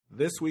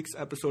This week's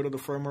episode of the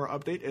Firmware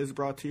Update is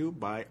brought to you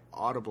by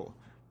Audible.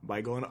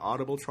 By going to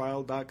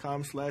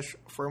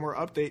audibletrial.com/firmware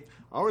update,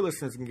 our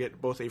listeners can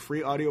get both a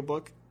free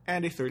audiobook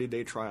and a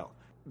 30-day trial.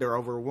 There are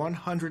over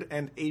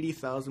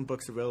 180,000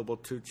 books available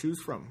to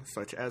choose from,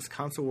 such as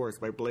Console Wars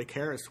by Blake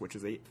Harris, which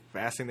is a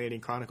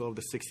fascinating chronicle of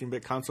the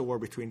 16-bit console war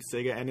between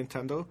Sega and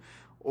Nintendo,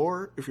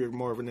 or, if you're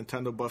more of a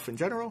Nintendo buff in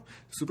general,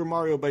 Super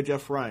Mario by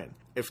Jeff Ryan.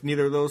 If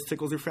neither of those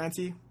tickles your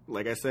fancy,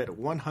 like I said,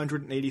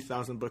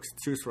 180,000 books to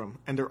choose from,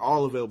 and they're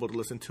all available to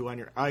listen to on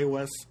your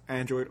iOS,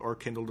 Android, or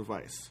Kindle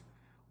device.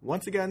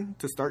 Once again,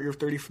 to start your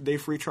 30-day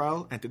free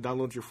trial and to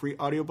download your free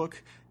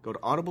audiobook, go to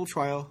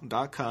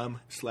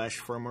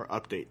audibletrial.com/firmware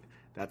update.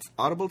 That's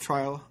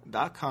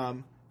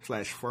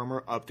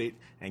audibletrial.com/firmware update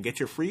and get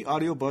your free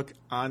audiobook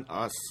on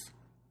us.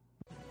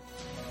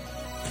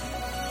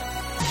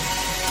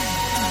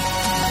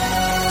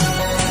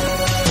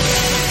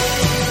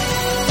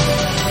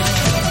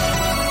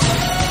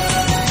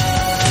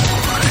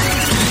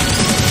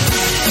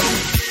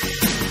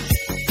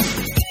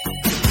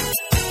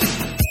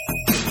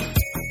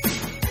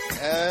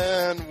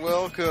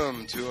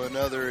 Welcome to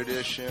another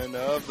edition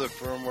of the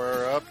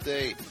Firmware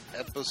Update,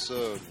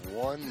 episode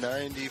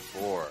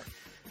 194.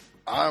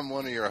 I'm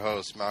one of your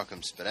hosts,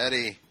 Malcolm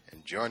Spinetti,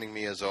 and joining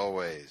me as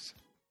always,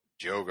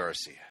 Joe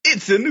Garcia.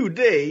 It's a new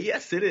day,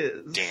 yes it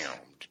is. Damn.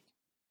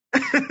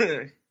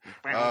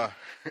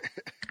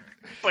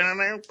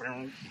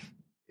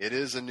 It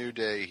is a new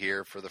day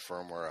here for the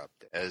Firmware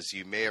Update. As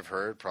you may have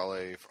heard,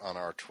 probably on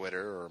our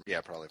Twitter,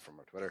 probably from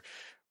our Twitter,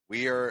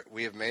 we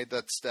have made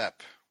that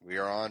step. We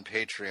are on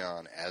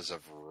Patreon as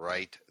of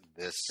right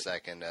this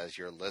second as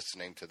you're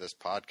listening to this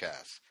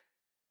podcast.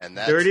 And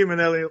that's 30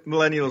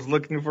 millennials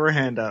looking for a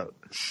handout.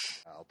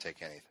 I'll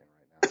take anything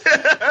right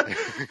now.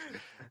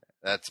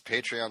 That's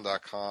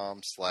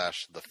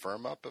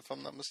patreon.com/thefirmup, if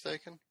I'm not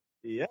mistaken.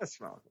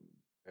 Yes, Malcolm.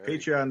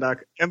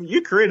 Patreon.com. I mean,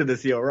 you created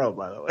this URL,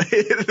 by the way.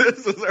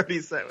 This was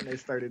already set when they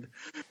started.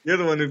 You're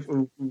the one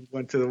who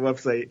went to the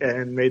website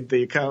and made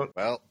the account.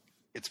 Well,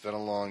 it's been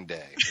a long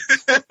day.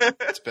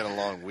 It's been a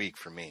long week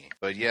for me.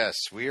 But yes,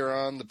 we are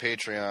on the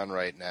Patreon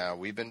right now.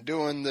 We've been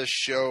doing this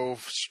show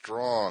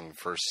strong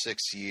for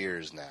 6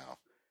 years now.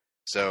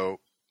 So,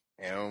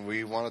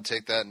 we want to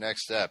take that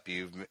next step.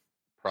 You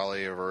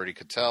probably have already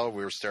could tell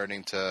we're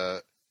starting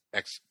to,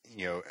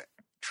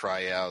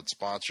 try out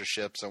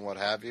sponsorships and what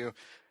have you.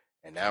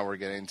 And now we're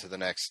getting to the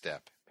next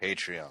step,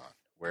 Patreon,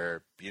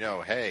 where,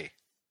 hey,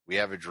 we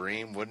have a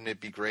dream. Wouldn't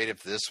it be great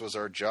if this was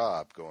our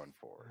job going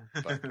forward?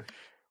 But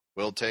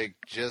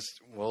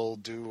we'll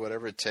do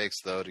whatever it takes,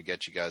 though, to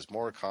get you guys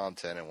more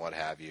content and what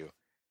have you.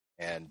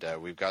 And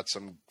we've got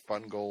some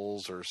fun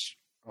goals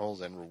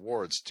and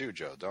rewards, too,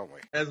 Joe, don't we?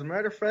 As a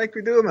matter of fact,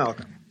 we do,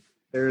 Malcolm.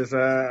 There's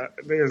a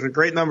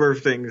great number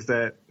of things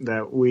that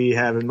we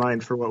have in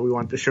mind for what we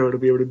want the show to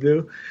be able to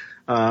do.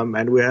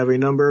 And we have a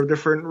number of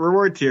different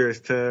reward tiers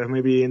to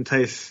maybe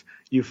entice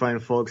you fine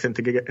folks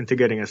into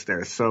getting us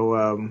there. So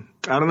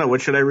I don't know.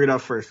 What should I read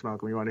off first,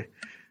 Malcolm? You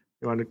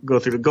want to go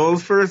through the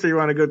goals first, or you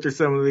want to go through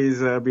some of these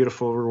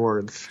beautiful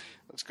rewards?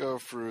 Let's go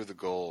through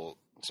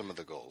some of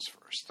the goals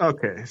first.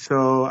 Okay,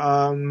 so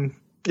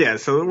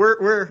so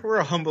we're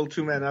a humble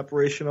two-man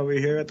operation over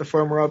here at the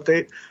Firmware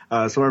Update.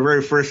 So our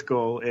very first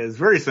goal is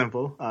very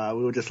simple.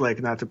 We would just like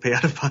not to pay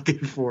out of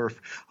pocket for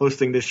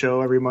hosting this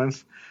show every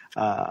month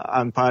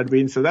on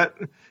Podbean. So that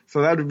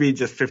would be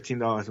just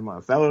 $15 a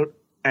month. That would.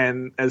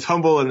 And as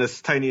humble and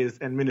as tiny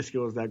and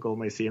minuscule as that goal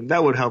may seem,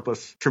 that would help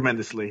us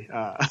tremendously,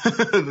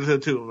 the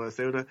two of us.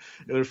 It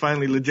would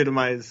finally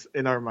legitimize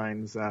in our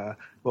minds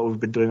what we've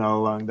been doing all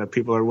along, that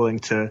people are willing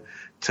to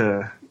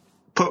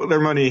put their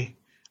money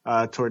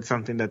towards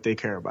something that they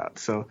care about.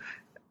 So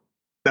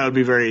that would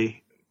be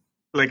very,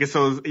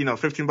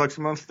 $15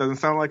 a month doesn't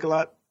sound like a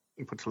lot.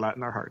 It puts a lot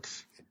in our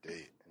hearts.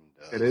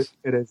 It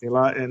is a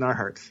lot in our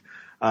hearts.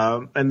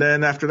 And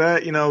then after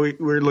that,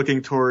 we're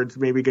looking towards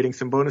maybe getting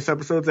some bonus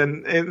episodes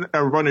and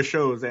bonus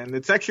shows. And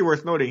it's actually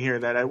worth noting here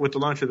that with the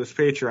launch of this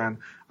Patreon,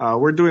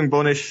 we're doing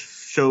bonus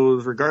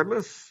shows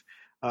regardless.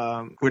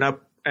 We're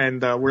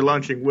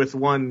launching with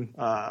one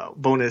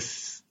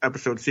bonus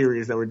episode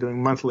series that we're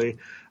doing monthly.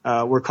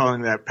 We're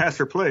calling that Pass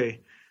or Play.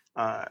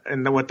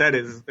 And what that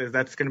is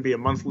that's going to be a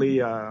monthly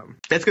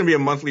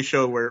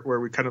show where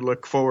we kind of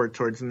look forward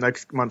towards the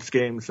next month's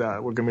games.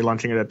 We're going to be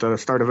launching it at the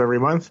start of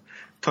every month,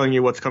 telling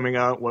you what's coming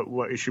out,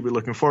 what you should be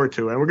looking forward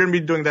to. And we're going to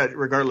be doing that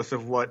regardless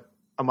of what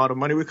amount of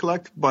money we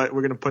collect, but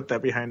we're going to put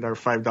that behind our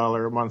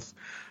 $5 a month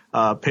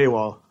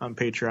paywall on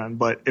Patreon.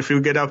 But if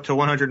you get up to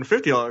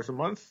 $150 a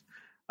month,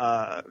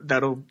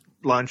 that'll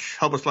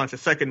help us launch a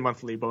second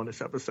monthly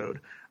bonus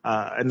episode.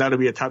 And that'll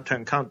be a top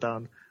 10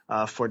 countdown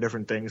for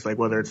different things, like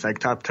whether it's like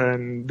top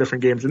 10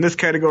 different games in this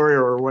category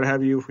or what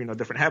have you,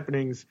 different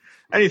happenings,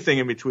 anything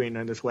in between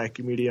in this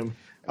wacky medium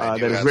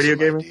that is video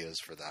gaming. Ideas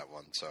for that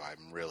one, so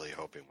I'm really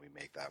hoping we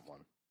make that one.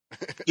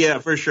 Yeah,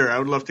 for sure. I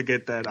would love to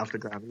get that off the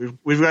ground.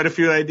 We've got a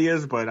few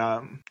ideas, but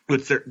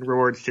with certain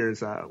rewards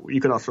tiers, you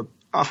can also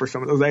offer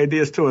some of those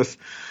ideas to us.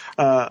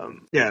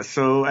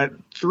 So at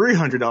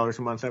 $300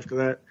 a month after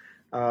that,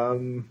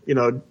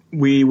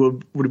 We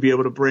would be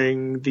able to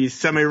bring the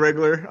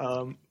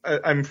semi-regular.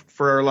 I'm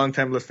for our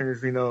longtime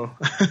listeners, we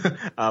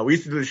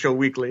used to do the show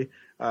weekly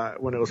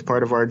when it was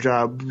part of our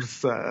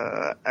jobs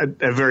at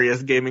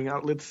various gaming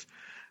outlets.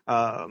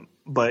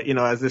 But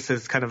as this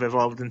has kind of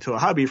evolved into a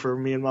hobby for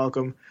me and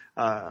Malcolm,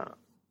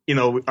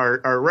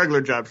 our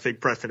regular jobs take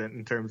precedent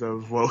in terms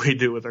of what we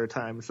do with our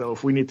time. So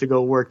if we need to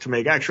go work to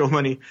make actual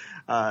money,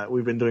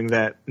 we've been doing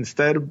that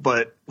instead.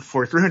 But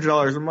for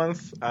 $300 a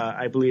month,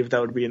 I believe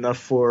that would be enough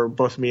for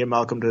both me and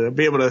Malcolm to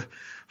be able to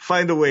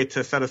find a way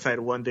to set aside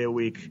one day a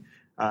week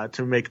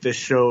to make this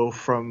show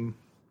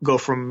go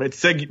from its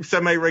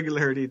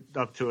semi-regularity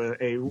up to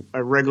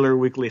a regular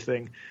weekly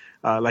thing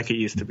like it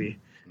used to be.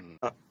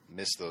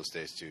 Miss those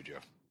days too, Joe.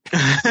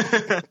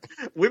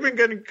 We've been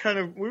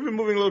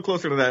moving a little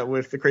closer to that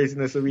with the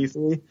craziness of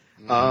E3.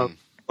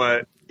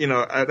 But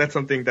that's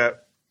something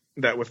that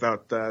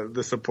without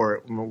the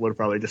support would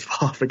probably just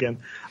fall off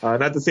again.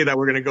 Not to say that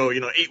we're going to go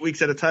 8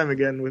 weeks at a time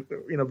again with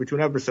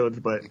between episodes,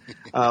 but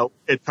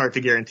it's hard to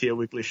guarantee a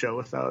weekly show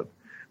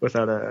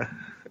without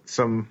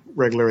some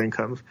regular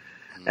incomes.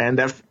 And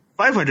at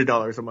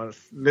 $500 a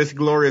month, this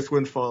glorious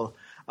windfall,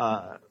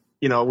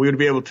 we would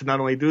be able to not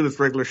only do this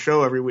regular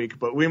show every week,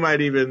 but we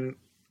might even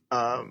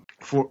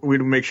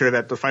we'd make sure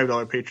that the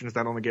 $5 patrons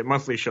not only get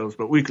monthly shows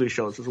but weekly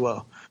shows as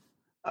well.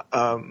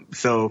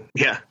 So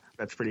yeah,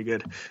 that's pretty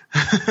good.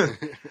 At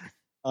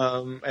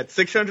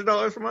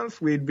 $600 a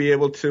month,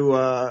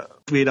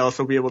 we'd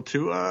also be able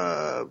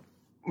to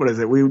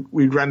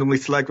we'd randomly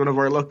select one of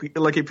our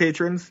lucky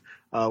patrons,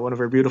 one of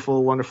our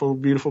beautiful, wonderful,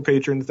 beautiful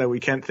patrons that we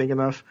can't thank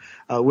enough.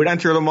 We'd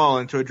enter them all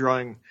into a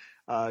drawing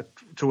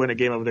to win a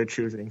game of their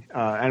choosing,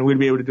 and we'd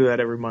be able to do that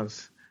every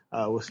month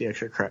with the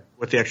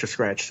extra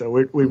scratch. So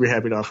we'd be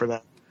happy to offer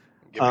that.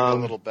 Giving a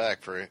little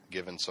back for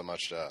giving so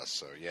much to us.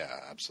 So yeah,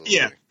 absolutely.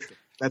 Yeah,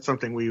 that's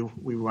something we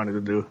wanted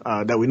to do.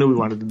 That we knew we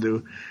wanted to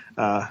do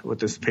with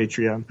this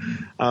Patreon.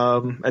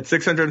 At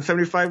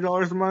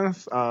 $675 a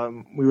month,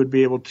 we would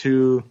be able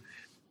to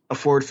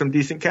afford some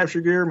decent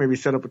capture gear, maybe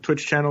set up a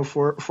Twitch channel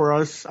for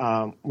us,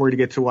 where to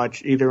get to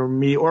watch either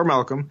me or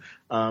Malcolm,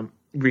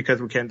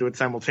 because we can't do it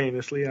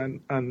simultaneously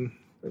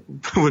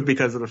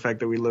because of the fact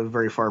that we live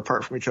very far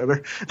apart from each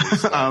other.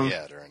 Not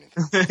yet or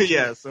anything.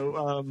 Yeah,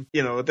 so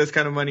with this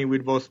kind of money,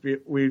 we'd both be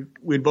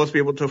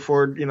able to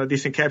afford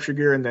decent capture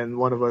gear, and then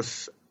one of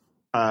us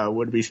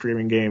would be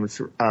streaming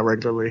games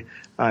regularly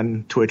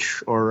on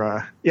Twitch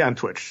on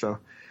Twitch. So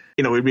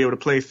we'd be able to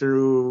play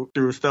through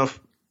stuff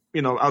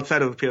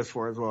outside of the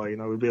PS4 as well.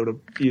 We'd be able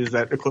to use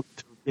that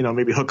equipment to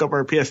maybe hook up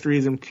our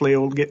PS3s and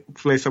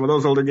play some of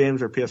those older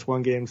games or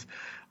PS1 games.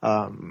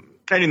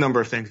 Any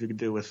number of things you could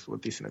do with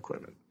decent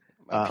equipment.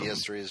 My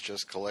PS3 is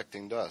just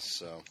collecting dust,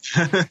 so.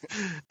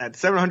 At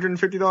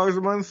 $750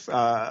 a month,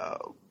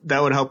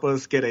 that would help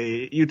us get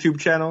a YouTube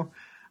channel.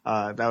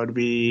 That would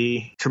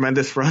be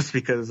tremendous for us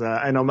because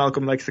I know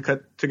Malcolm likes to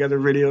cut together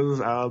videos,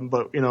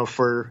 but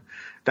for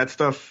that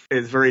stuff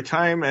is very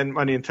time and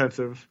money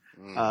intensive.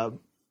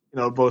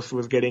 Both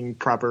was getting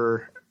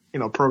proper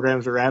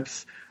programs or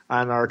apps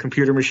on our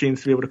computer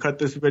machines to be able to cut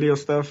this video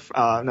stuff,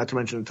 not to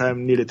mention the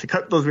time needed to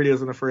cut those videos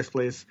in the first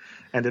place.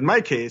 And in my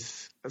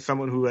case,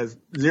 someone who has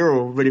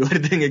zero video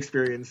editing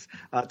experience,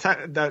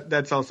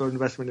 that's also an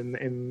investment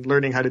in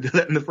learning how to do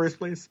that in the first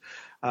place.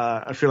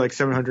 I feel like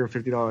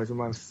 $750 a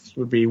month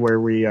would be where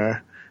we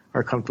are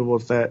comfortable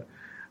with that.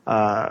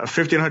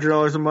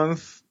 $1,500 a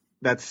month,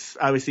 that's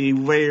obviously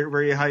very,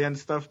 very high-end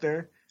stuff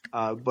there.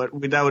 But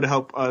that would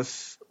help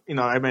us.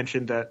 I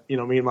mentioned that,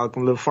 me and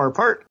Malcolm live far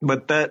apart,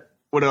 but that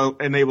would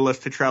enable us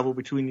to travel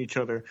between each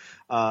other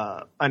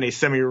on a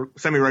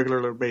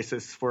semi-regular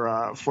basis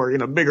for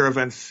bigger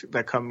events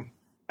that come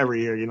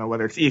every year,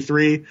 whether it's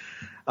E3,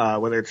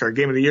 whether it's our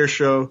Game of the Year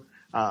show.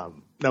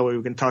 That way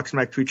we can talk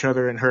smack to each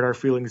other and hurt our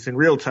feelings in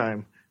real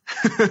time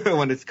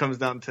when it comes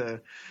down to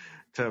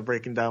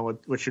breaking down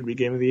what should be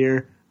Game of the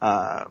Year.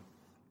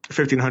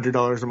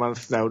 $1,500 a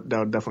month, that would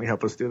definitely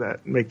help us do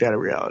that, make that a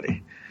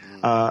reality.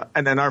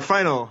 And then our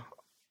final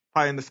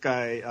pie in the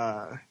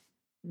sky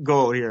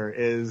goal here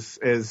is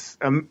it's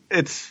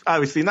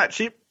obviously not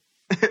cheap.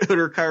 It would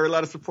require a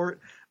lot of support,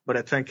 but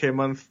at $10K a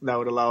month, that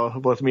would allow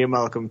both me and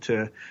Malcolm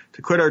to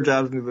quit our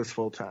jobs and do this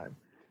full time.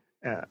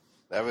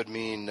 That would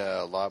mean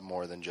a lot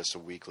more than just a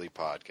weekly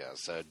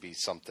podcast. That would be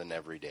something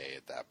every day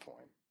at that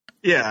point.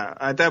 Yeah,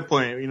 at that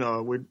point,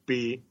 would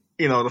be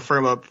the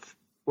firm up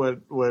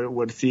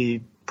would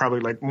see probably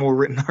like more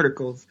written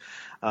articles,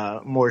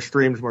 more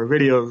streams, more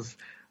videos,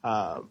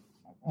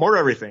 more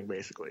everything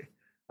basically.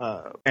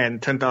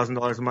 And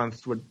 $10,000 a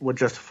month would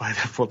justify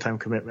that full-time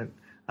commitment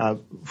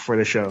for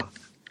the show,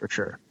 for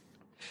sure.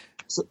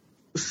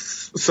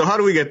 So how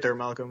do we get there,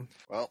 Malcolm?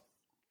 Well,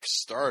 for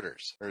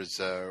starters,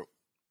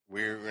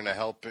 we're going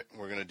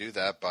to do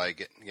that by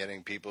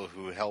getting people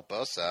who help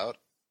us out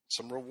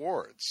some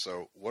rewards.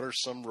 So what are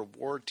some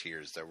reward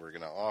tiers that we're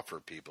going to offer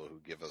people who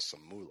give us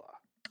some moolah?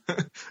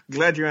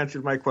 Glad you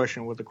answered my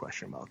question with a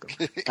question, Malcolm.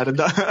 At a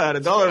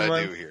dollar a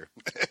month,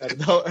 at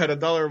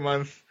 $1 a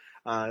month,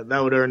 that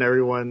would earn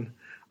everyone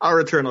our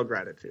eternal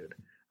gratitude.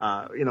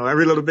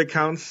 Every little bit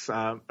counts.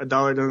 $1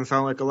 doesn't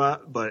sound like a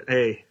lot, but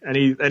hey,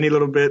 any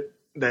little bit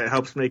that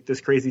helps make this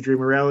crazy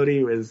dream a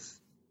reality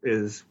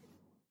is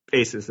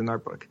aces in our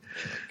book.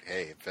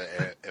 Hey,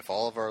 if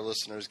all of our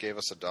listeners gave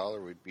us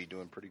 $1, we'd be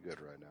doing pretty good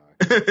right now.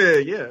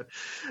 Yeah.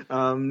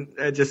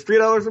 At just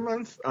 $3 a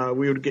month,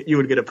 you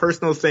would get a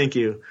personal thank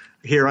you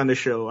here on the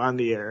show, on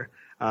the air.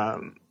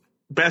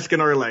 Bask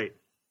in our light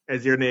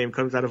as your name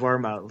comes out of our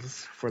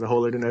mouths for the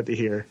whole internet to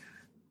hear.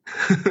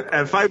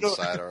 At $5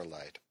 inside our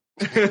light.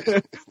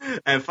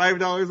 At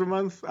 $5 a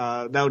month,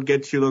 that would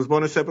get you those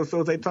bonus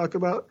episodes I talked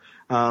about.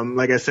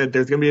 Like I said,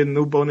 there's gonna be a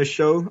new bonus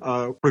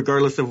show,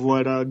 regardless of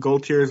what goal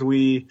tiers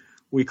we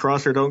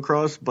cross or don't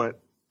cross.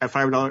 But at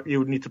 $5, you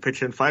would need to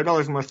pitch in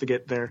 $5 a month to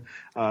get there.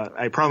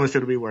 I promise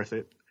it'll be worth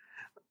it.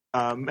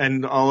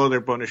 And all other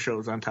bonus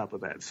shows on top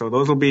of that. So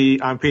those will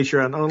be on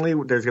Patreon only.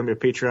 There's gonna be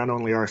a Patreon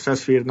only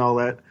RSS feed and all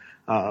that.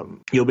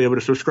 You'll be able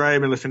to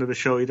subscribe and listen to the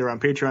show either on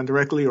Patreon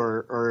directly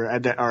or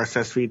add that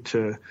RSS feed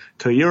to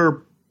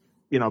your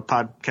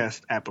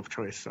podcast app of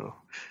choice. So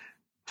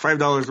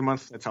 $5 a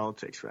month, that's all it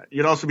takes for that.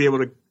 You'd also be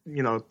able to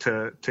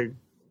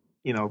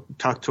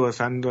talk to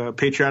us on the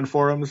Patreon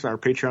forums, our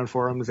Patreon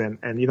forums,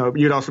 and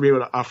you'd also be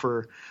able to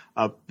offer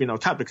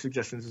topic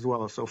suggestions as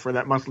well. So for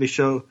that monthly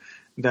show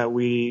that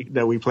we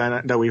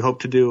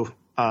hope to do,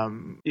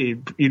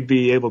 you'd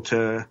be able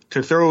to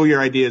throw your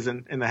ideas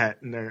in the hat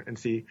in there and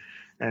see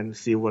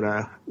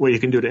what you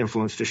can do to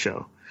influence the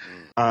show.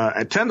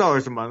 At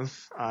 $10 a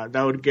month,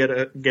 that would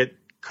get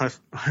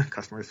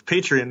customers,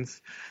 patrons,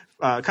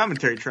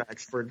 commentary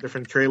tracks for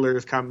different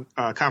trailers,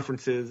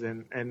 conferences,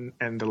 and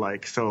the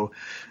like. So,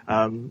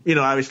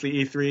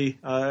 obviously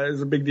E3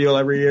 is a big deal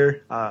every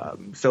year.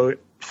 So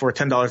for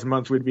 $10 a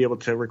month, we'd be able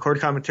to record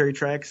commentary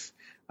tracks,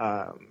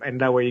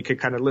 and that way you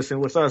could kind of listen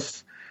with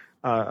us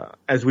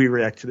as we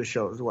react to the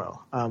show as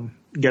well.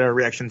 Get our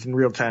reactions in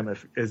real time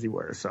as you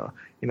were. So,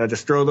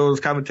 just throw those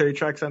commentary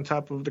tracks on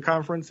top of the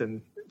conference,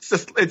 and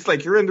it's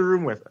like you're in the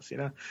room with us,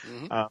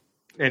 Mm-hmm.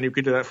 And you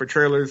could do that for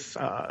trailers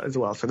as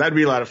well. So that'd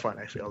be a lot of fun,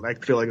 I feel. I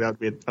feel like that would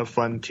be a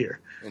fun tier.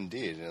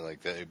 Indeed.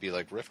 Like that, it'd be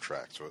like Riff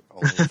Tracks,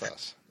 only with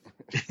us.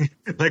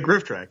 Like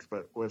Riff Tracks,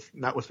 but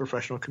not with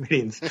professional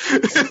comedians.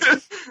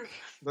 That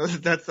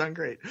sounds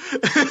great.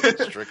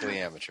 Strictly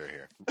amateur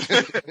here.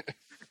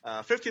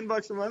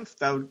 $15 a month.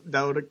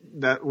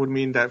 That would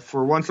mean that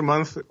for once a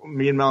month,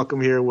 me and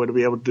Malcolm here would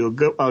be able to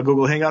do a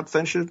Google Hangout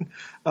session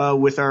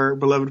with our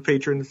beloved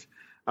patrons.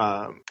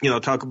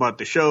 Talk about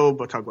the show,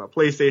 but talk about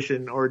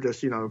PlayStation, or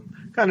just,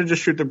 kind of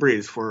just shoot the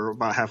breeze for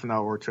about half an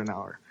hour to an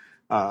hour.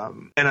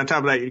 And on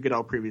top of that, you get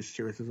all previous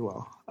tiers as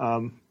well.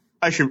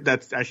 I should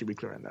be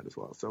clear on that as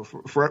well. So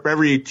for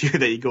every tier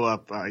that you go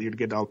up, you'd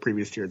get all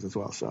previous tiers as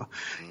well. So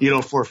you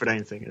don't forfeit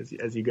anything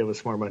as you give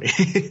us more money.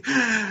 For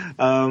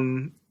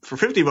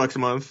 $50 a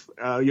month,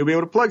 you'll be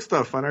able to plug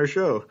stuff on our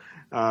show.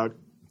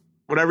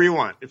 Whatever you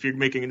want. If you're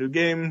making a new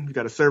game, you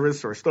got a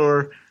service or a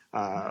store,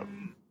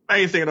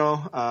 anything at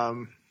all,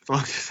 as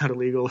long as it's not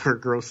illegal or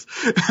gross.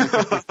 Give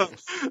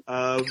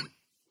us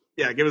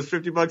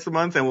 $50 a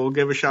month, and we'll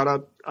give a shout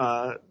out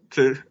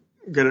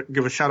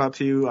give a shout out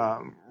to you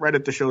right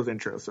at the show's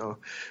intro. So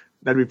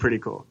that'd be pretty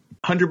cool.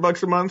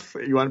 $100 a month.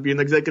 You want to be an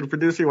executive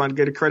producer? You want to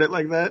get a credit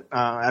like that?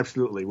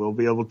 Absolutely. We'll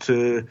be able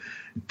to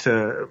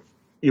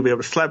you'll be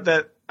able to slap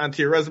that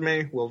onto your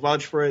resume. We'll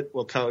vouch for it.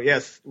 We'll tell,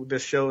 yes,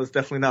 this show is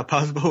definitely not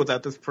possible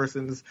without this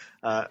person's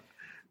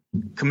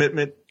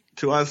commitment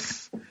to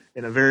us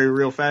in a very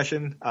real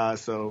fashion.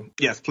 So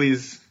yes,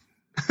 please,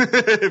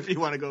 if you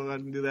want to go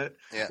ahead and do that,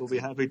 we'll be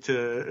happy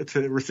to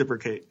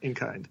reciprocate in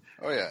kind.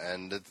 Oh yeah,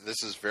 and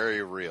this is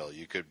very real.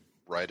 You could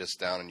write us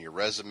down in your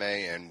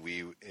resume, and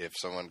if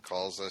someone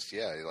calls us,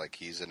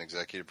 he's an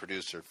executive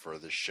producer for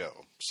this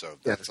show. So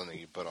that's something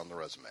you put on the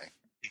resume.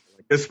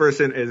 This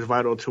person is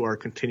vital to our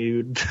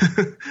continued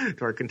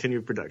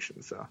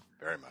production. So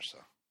very much so.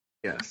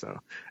 Yeah. So,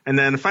 and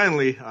then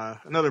finally,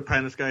 another pie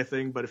in the sky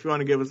thing. But if you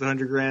want to give us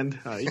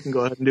 $100,000, you can go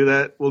ahead and do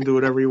that. We'll do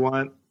whatever you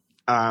want.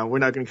 We're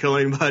not going to kill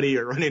anybody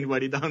or run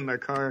anybody down in their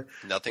car.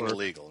 Nothing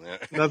illegal.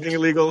 Nothing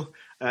illegal.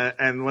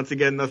 And once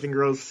again, nothing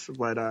gross.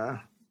 But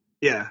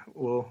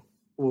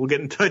we'll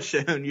get in touch,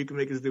 and you can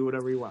make us do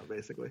whatever you want,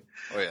 basically.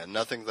 Oh yeah,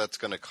 nothing that's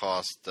going to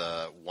cost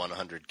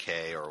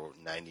 $100K or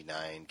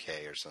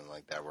 $99K or something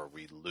like that, where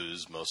we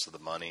lose most of the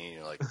money.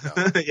 You're like, no,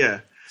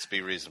 let's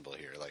be reasonable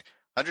here. Like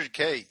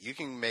 $100K, you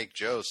can make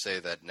Joe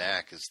say that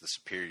Knack is the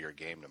superior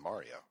game to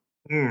Mario.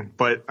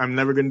 But I'm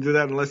never going to do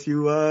that unless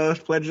you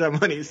pledge that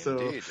money. So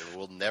indeed, it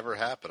will never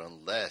happen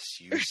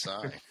unless you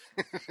sign.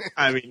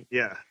 I mean,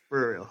 yeah,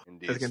 for real.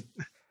 Indeed.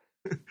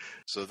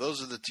 So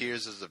those are the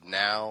tiers as of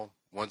now.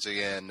 Once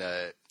again,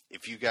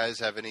 if you guys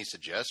have any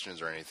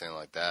suggestions or anything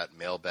like that,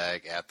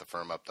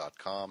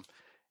 mailbag@thefirmup.com.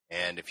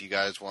 And if you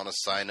guys want to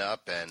sign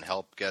up and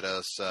help get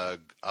us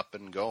up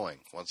and going,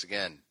 once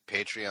again,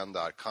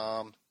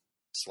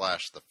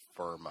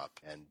 patreon.com/thefirmup.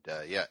 And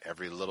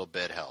every little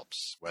bit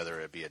helps, whether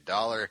it be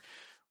 $1,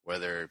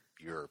 whether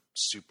you're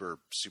super,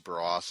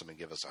 super awesome and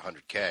give us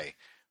 $100K,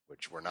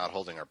 which we're not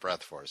holding our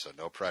breath for, so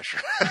no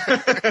pressure.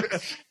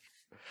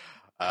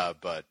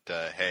 But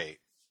hey,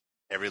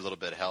 every little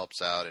bit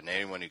helps out, and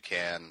anyone who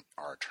can,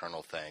 our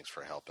eternal thanks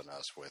for helping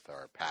us with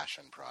our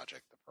passion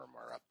project, the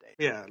Firmware Update.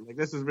 Yeah, like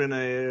this has been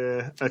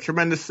a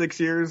tremendous 6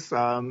 years.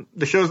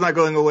 The show's not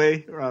going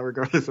away,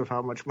 regardless of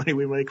how much money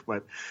we make,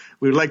 but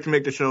we would like to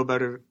make the show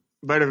better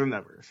than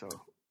ever. So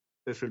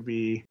this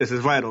is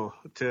vital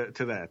to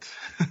that.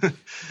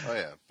 Oh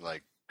yeah,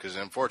 like, because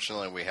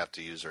unfortunately we have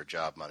to use our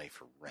job money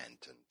for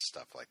rent and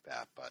stuff like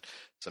that. But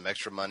some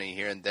extra money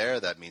here and there,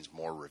 that means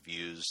more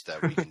reviews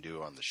that we can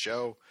do on the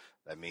show.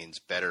 That means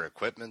better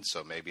equipment,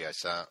 so maybe I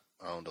sound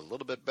a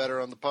little bit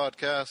better on the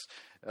podcast.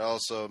 It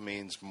also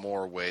means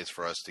more ways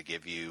for us to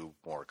give you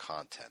more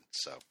content.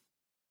 So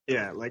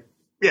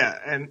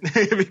and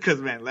because,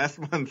 man, last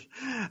month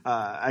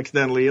I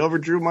accidentally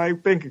overdrew my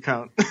bank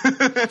account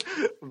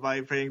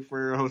by paying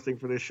for hosting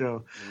for this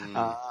show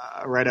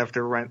right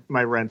after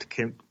my rent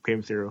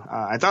came through.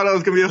 I thought I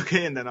was going to be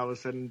okay, and then all of a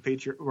sudden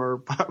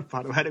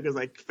Podomatic was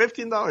like,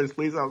 $15,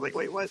 please. I was like,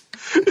 wait, what?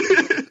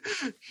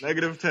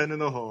 -10 in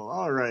the hole.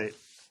 All right.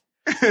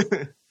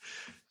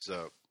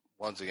 So,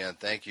 once again,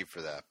 thank you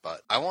for that.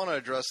 But I want to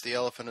address the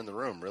elephant in the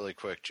room really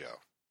quick,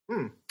 Joe.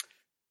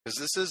 Because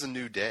this is a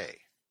new day.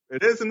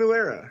 It is a new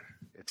era.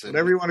 It's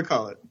whatever you want to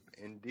call it.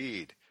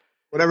 Indeed.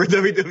 Whatever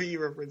WWE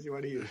reference you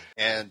want to use.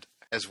 And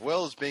as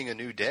well as being a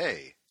new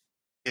day,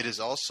 it is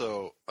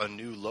also a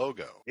new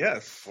logo.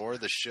 Yes. For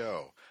the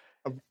show.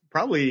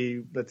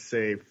 Probably, let's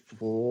say,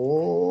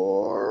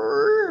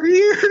 4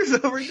 years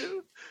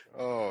overdue.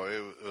 Oh,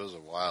 it was a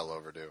while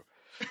overdue.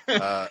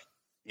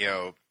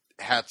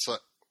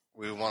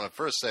 We want to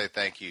first say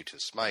thank you to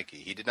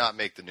Smikey. He did not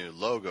make the new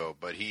logo,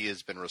 but he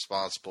has been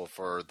responsible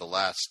for the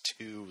last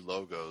 2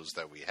 logos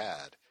that we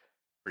had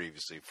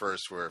previously.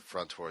 First, we're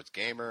Front Towards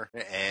Gamer,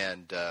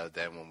 and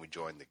then when we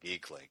joined the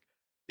Geek Link.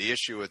 The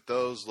issue with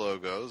those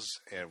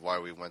logos, and why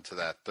we went to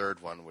that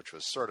third one, which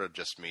was sort of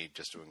just me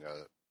just doing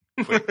a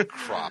quick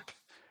crop.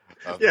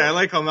 I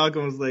like how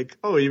Malcolm was like,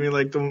 oh, you mean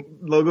like the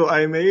logo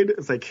I made?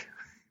 It's like,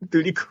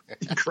 dude, you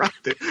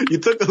cropped it. You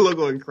took the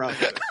logo and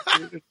cropped it.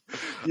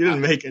 You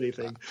didn't make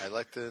anything. I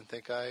like to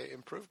think I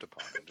improved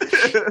upon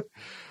it.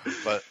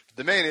 But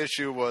the main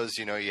issue was,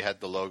 you had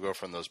the logo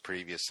from those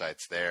previous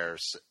sites there.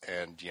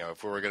 And,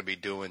 if we were going to be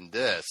doing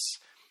this,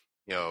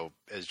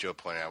 as Joe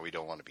pointed out, we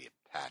don't want to be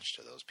attached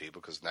to those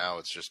people because now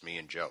it's just me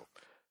and Joe.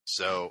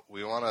 So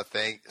we want to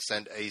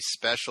send a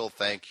special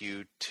thank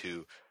you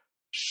to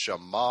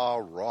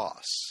Shama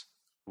Ross,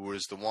 who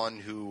was the one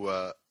who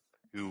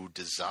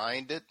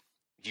designed it.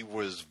 He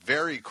was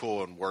very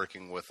cool in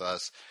working with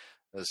us.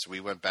 So we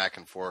went back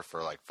and forth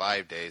for like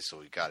 5 days, so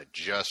we got it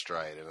just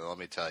right. And let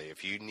me tell you,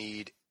 if you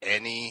need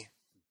any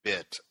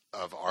bit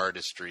of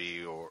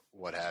artistry or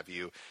what have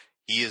you,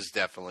 he is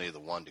definitely the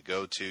one to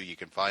go to. You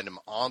can find him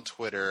on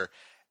Twitter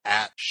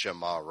at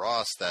Shama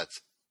Ross. That's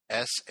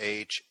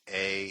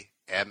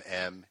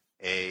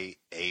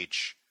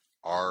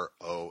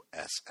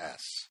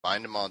SHAMMAHROSS.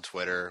 Find him on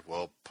Twitter.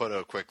 We'll put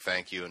a quick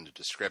thank you in the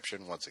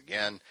description once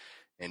again,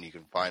 and you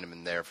can find him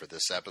in there for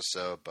this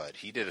episode. But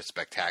he did a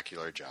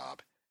spectacular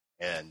job.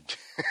 And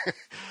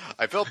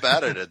I felt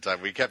bad at it.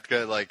 We kept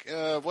going like,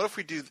 what if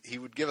we do? He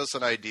would give us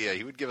an idea.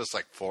 He would give us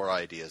like 4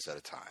 ideas at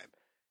a time.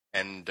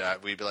 And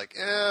we'd be like,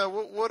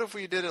 what if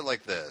we did it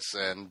like this?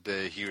 And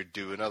he would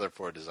do another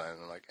 4 designs.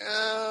 And I'm like,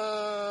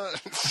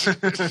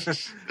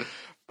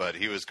 But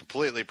he was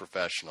completely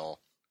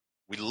professional.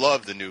 We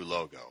love the new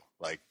logo.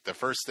 Like, the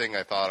first thing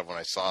I thought of when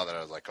I saw that,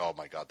 I was like, oh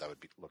my God, that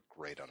would look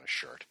great on a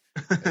shirt.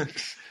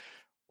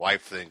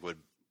 Wife think would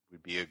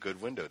be a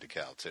good window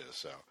decal too.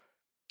 So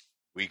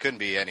we couldn't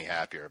be any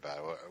happier about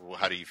it.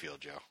 How do you feel,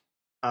 Joe?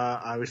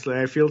 Obviously,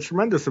 I feel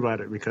tremendous about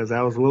it because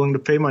I was willing to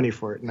pay money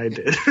for it, and I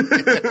did.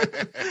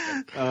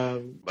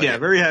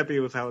 Very happy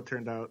with how it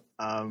turned out.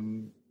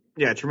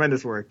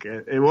 Tremendous work.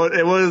 It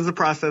was a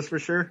process for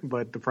sure,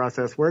 but the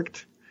process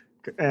worked,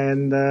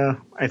 and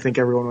I think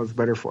everyone was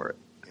better for it.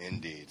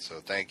 Indeed.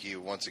 So thank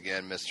you once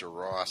again, Mr.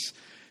 Ross,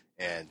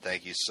 and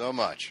thank you so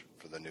much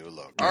for the new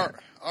logo.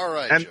 All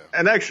right, Joe.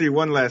 And actually,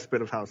 one last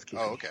bit of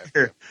housekeeping. Oh, okay.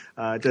 Here,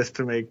 just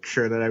to make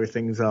sure that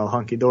everything's all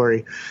hunky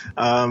dory.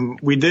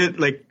 We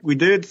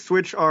did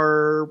switch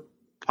our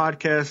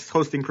podcast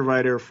hosting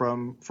provider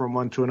from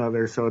one to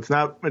another, so it's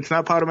not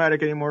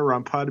Podomatic anymore. We're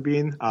on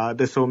Podbean.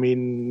 This will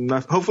mean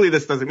hopefully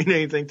this doesn't mean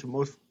anything to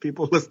most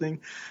people listening,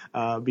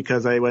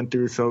 because I went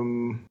through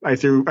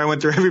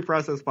every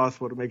process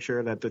possible to make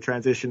sure that the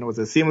transition was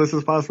as seamless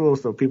as possible,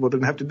 so people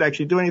didn't have to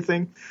actually do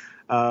anything.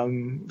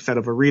 Set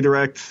up a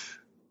redirect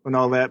and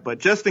all that, but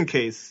just in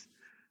case,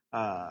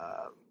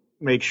 go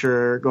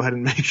ahead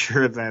and make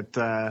sure that,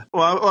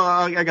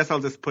 I guess I'll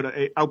just put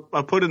I'll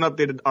put an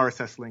updated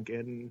RSS link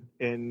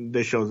in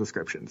this show's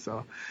description.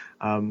 So,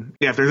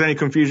 if there's any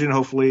confusion,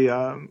 hopefully,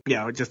 I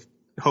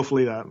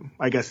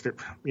guess,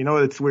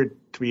 it's weird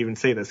to even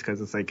say this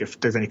because it's like, if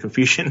there's any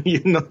confusion,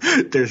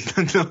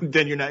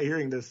 then you're not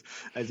hearing this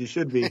as you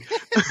should be.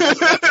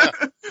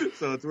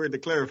 So it's weird to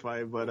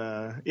clarify,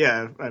 but,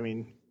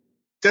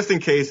 just in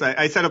case,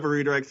 I set up a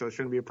redirect, so it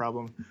shouldn't be a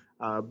problem.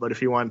 But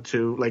if you want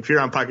to, like, if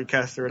you're on Pocket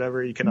Cast or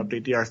whatever, you can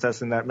update the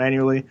RSS in that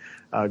manually.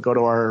 Go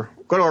to our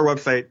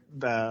website,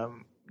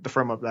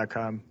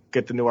 thefirmup.com,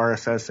 get the new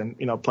RSS and,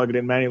 plug it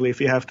in manually if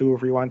you have to or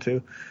if you want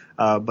to.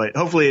 But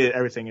hopefully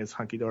everything is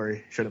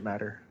hunky-dory. Shouldn't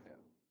matter.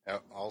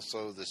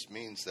 Also, this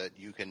means that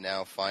you can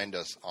now find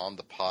us on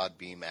the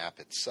Podbeam app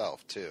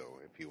itself, too,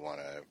 if you want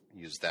to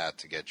use that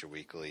to get your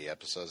weekly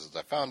episodes. As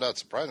I found out,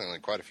 surprisingly,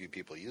 quite a few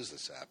people use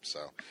this app.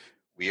 So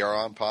we are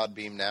on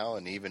Podbeam now,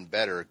 and even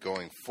better,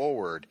 going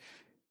forward,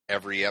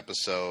 every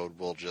episode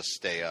will just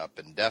stay up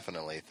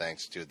indefinitely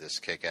thanks to this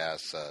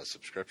kick-ass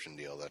subscription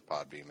deal that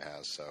Podbeam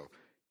has. So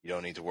you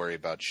don't need to worry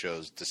about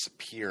shows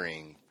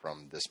disappearing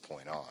from this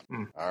point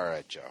on. All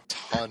right, Joe.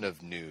 Ton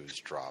of news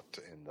dropped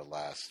in the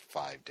last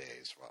 5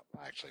 days. Well,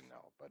 actually,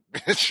 no, but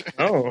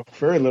oh,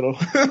 very little.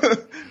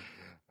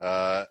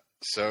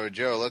 So,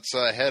 Joe, let's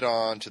head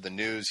on to the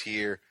news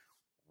here.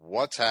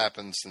 What's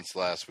happened since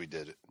last we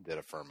did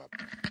a firm up?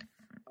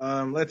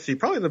 Let's see.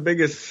 Probably the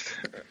biggest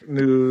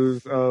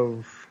news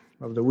of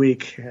the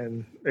week,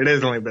 and it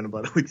has only been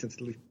about a week since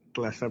the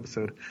last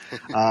episode.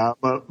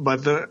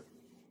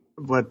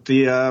 But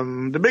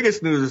the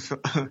biggest news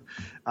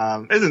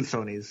isn't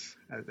Sony's,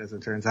 as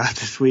it turns out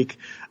this week.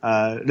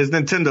 It is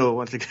Nintendo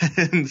once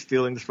again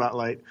stealing the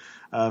spotlight,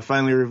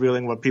 finally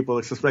revealing what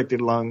people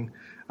suspected long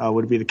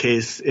would be the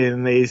case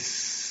in a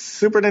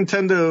Super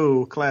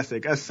Nintendo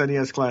Classic,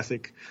 SNES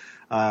Classic.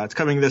 It's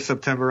coming this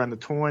September on the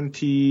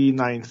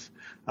 29th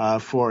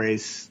for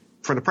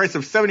the price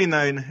of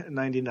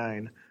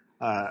 $79.99.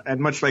 And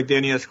much like the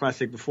NES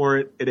Classic before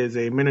it, it is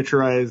a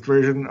miniaturized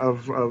version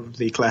of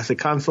the Classic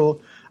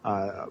console.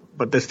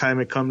 But this time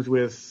it comes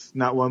with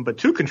not one but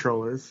two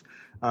controllers,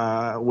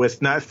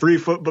 with not 3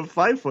 foot but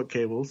 5 foot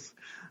cables,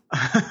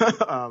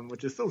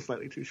 which is still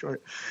slightly too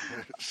short.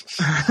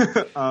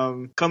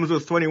 Comes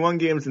with 21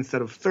 games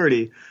instead of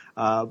 30.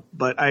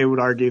 But I would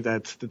argue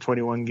that the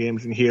 21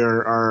 games in here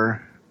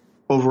are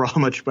overall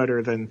much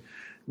better than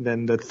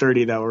the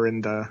 30 that were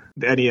in the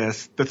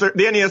NES.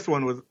 The NES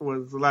one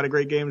was a lot of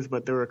great games,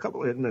 but there were a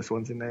couple of hit-and-miss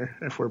ones in there,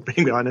 if we're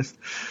being honest.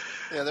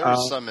 Yeah, there were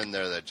some in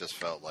there that just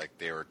felt like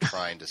they were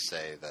trying to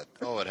say that,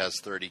 it has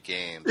 30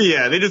 games.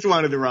 Yeah, they just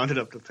wanted to round it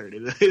up to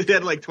 30. They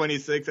had like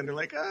 26, and they're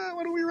like,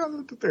 why don't we round it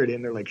up to 30?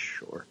 And they're like,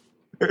 sure.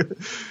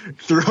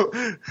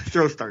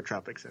 throw Star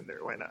Tropics in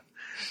there. Why not?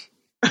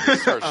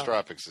 Star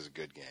Tropics is a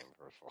good game,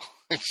 first of all.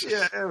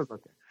 Yeah, it was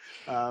okay.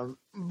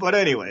 But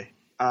anyway,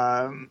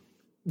 the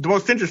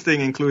most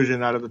interesting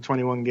inclusion out of the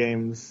 21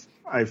 games,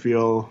 I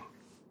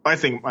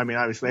think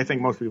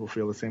most people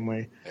feel the same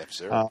way.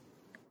 F-Zero.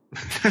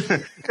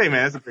 Hey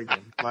man, that's a great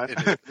game.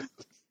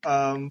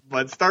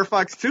 But Star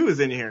Fox 2 is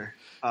in here.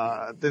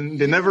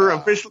 The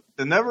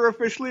never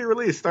officially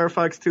released Star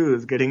Fox 2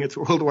 is getting its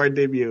worldwide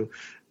debut.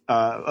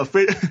 What's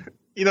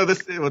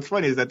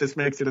funny is that this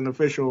makes it an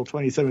official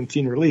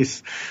 2017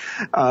 release,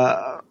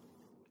 and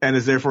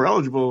is therefore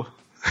eligible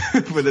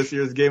for this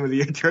year's Game of the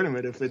Year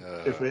tournament if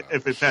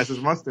it passes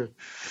muster,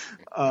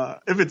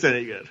 if it's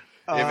any good.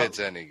 If it's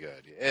any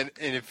good, and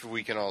if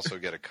we can also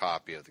get a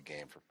copy of the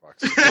game for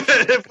fuck's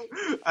sake.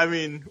 I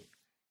mean,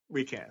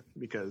 we can,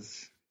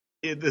 because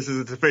this is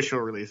its official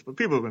release, but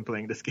people have been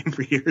playing this game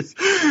for years.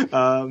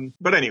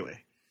 But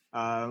anyway,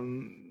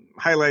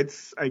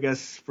 highlights, I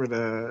guess, for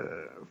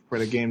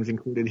the games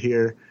included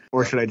here,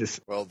 or should I just?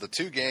 Well, the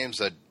two games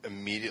that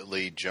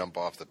immediately jump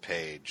off the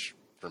page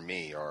for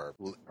me are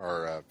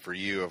for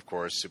you, of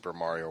course, Super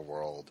Mario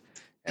World,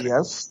 and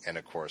yes, and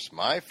of course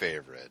my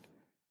favorite,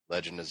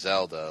 Legend of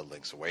Zelda: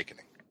 Link's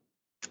Awakening.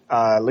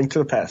 Link to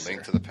the Past.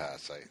 Link to the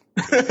Past.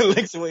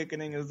 Link's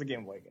Awakening is the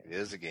Game Boy game. It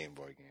is a Game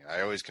Boy game.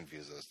 I always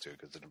confuse those two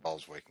because it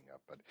involves waking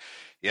up. But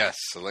yes,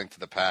 A Link to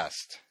the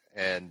Past,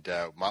 and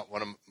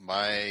one of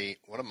my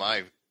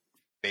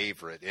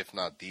favorite, if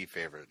not the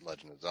favorite,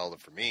 Legend of Zelda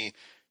for me,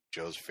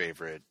 Joe's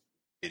favorite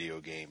video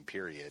game.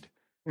 Period.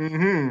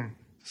 Mm-hmm.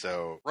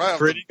 So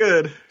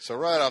good. So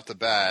right off the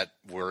bat,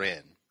 we're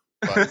in.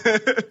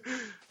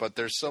 But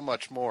there's so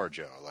much more,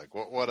 Joe. Like,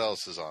 what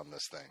else is on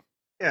this thing?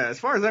 Yeah, as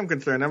far as I'm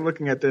concerned, I'm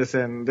looking at this,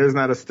 and there's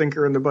not a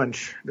stinker in the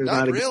bunch.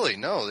 Not really,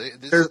 no.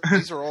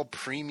 These are all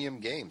premium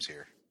games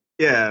here.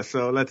 Yeah,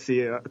 so let's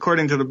see.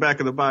 According to the back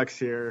of the box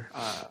here,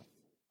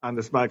 on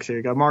this box here,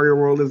 you got Mario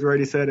World, as we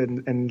already said,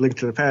 and Link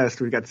to the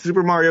Past. We've got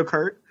Super Mario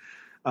Kart,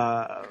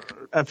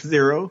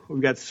 F-Zero.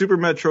 We've got Super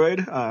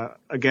Metroid.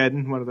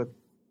 Again,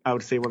 I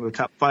would say one of the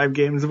top 5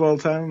 games of all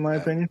time, in my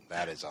opinion.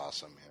 That is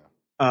awesome,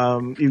 yeah.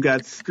 You've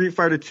got Street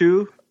Fighter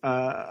 2.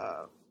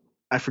 I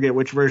forget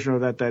which version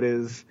of that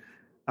is,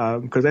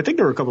 because I think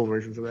there were a couple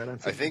versions of that.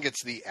 I think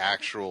it's the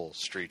actual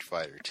Street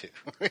Fighter 2.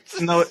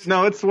 No,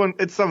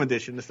 it's some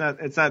edition. It's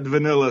not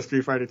vanilla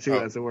Street Fighter 2,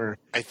 as it were.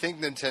 I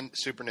think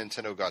Super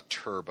Nintendo got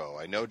Turbo.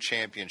 I know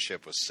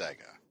Championship was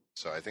Sega,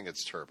 so I think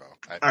it's Turbo.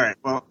 All right.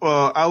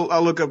 Well,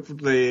 I'll look up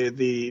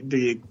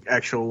the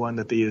actual one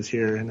that they use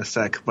here in a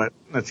sec. But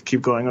let's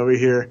keep going over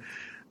here.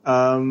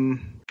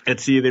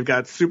 Let's see. They've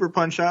got Super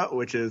Punch Out,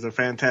 which is a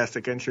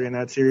fantastic entry in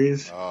that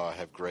series. Oh, I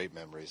have great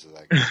memories of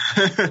that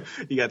game.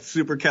 You got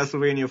Super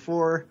Castlevania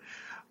 4.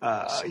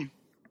 Awesome.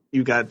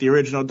 You got the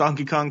original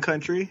Donkey Kong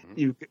Country.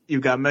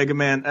 You've got Mega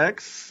Man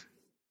X.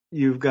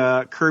 You've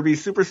got Kirby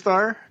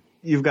Superstar.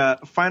 You've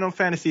got Final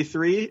Fantasy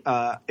 3,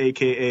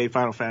 aka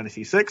Final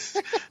Fantasy 6.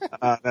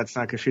 That's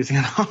not confusing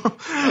at all.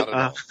 Not at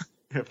all.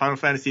 Final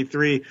Fantasy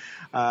 3,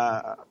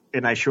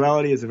 in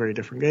actuality, is a very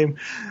different game.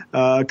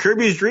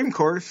 Kirby's Dream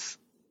Course.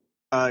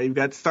 You've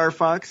got Star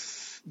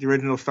Fox, the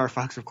original Star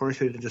Fox, of course.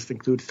 They didn't just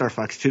include Star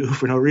Fox 2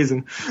 for no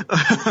reason.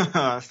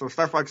 So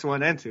Star Fox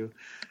 1 and 2.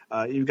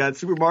 You've got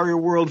Super Mario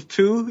World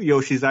 2,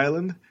 Yoshi's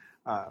Island.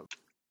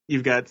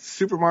 You've got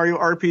Super Mario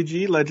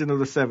RPG, Legend of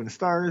the Seven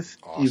Stars.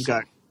 Awesome. You've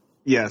got,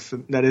 yes,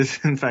 that is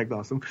in fact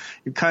awesome.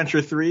 You've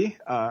Contra 3.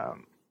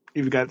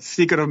 You've got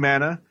Secret of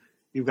Mana.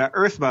 You've got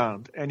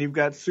Earthbound. And you've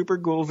got Super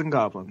Ghouls and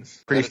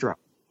Goblins. Pretty strong.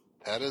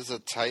 That is a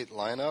tight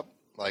lineup.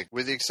 Like,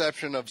 with the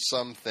exception of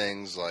some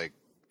things like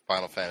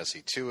Final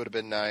Fantasy 2 would have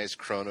been nice.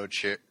 Chrono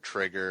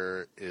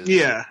Trigger is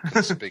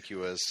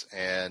conspicuous.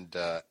 And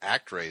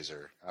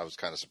ActRaiser, I was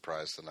kind of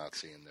surprised to not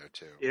see in there,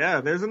 too.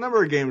 Yeah, there's a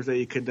number of games that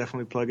you could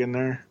definitely plug in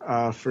there,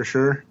 for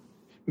sure,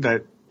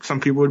 that some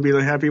people would be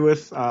really happy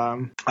with.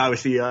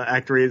 Obviously,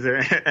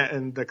 ActRaiser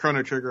and the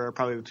Chrono Trigger are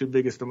probably the two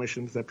biggest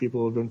omissions that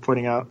people have been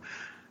pointing out.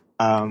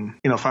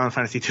 Final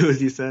Fantasy 2, as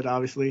you said,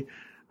 obviously.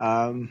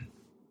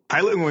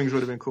 Pilot Wings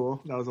would have been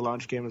cool. That was a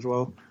launch game as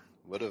well.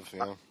 Would have,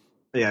 yeah.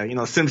 Yeah,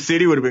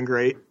 SimCity would have been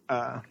great.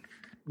 The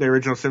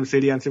original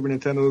SimCity on Super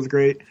Nintendo was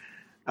great.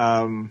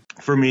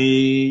 For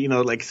me,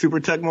 like Super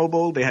Tecmo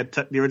Bowl, they had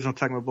the original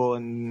Tecmo Bowl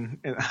in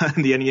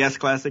the NES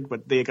Classic,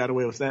 but they got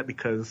away with that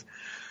because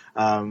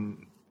that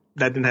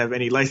didn't have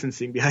any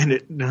licensing behind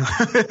it.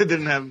 It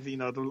didn't have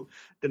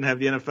didn't have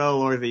the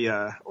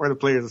NFL or the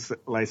players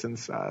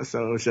license.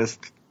 So it was just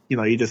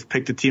you just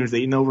picked the teams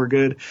that were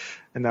good,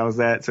 and that was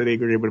that. So they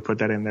were able to put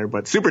that in there.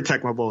 But Super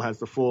Tecmo Bowl has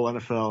the full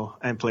NFL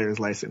and players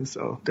license,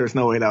 so there's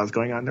no way that was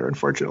going on there,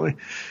 unfortunately.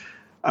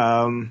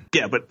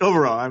 But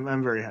overall,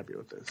 I'm very happy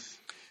with this.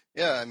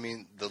 Yeah, I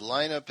mean, the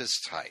lineup is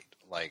tight.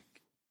 Like,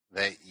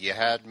 that you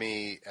had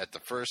me at the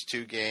first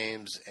two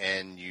games,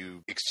 and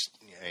you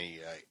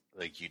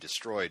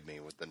destroyed me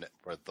with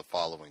the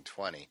following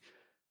 20.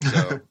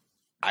 So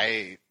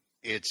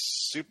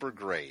it's super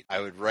great.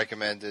 I would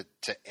recommend it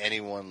to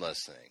anyone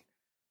listening.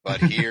 But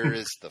here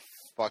is the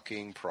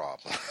fucking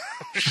problem.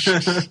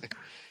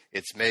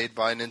 It's made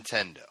by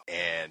Nintendo.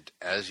 And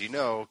as you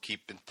know,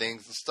 keeping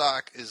things in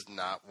stock is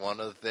not one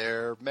of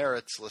their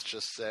merits, let's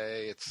just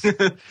say. It's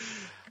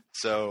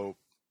so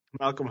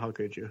Malcolm, how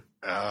could you?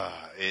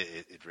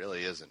 It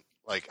really isn't.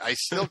 Like, I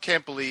still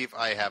can't believe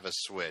I have a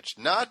Switch.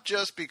 Not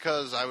just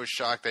because I was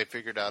shocked I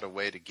figured out a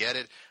way to get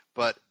it,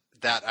 but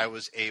that I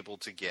was able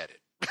to get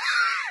it.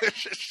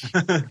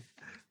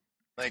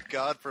 Thank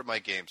God for my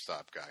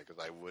GameStop guy,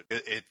 because I would.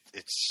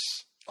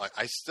 It's like,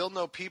 I still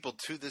know people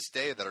to this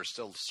day that are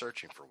still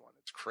searching for one.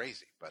 It's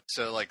crazy, but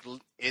so like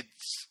it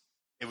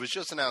was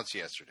just announced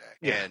yesterday,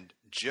 and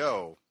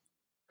Joe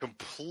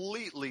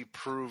completely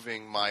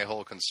proving my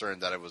whole concern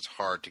that it was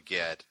hard to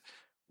get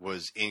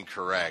was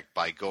incorrect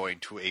by going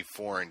to a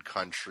foreign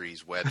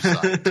country's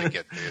website to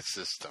get the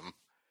system.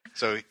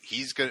 So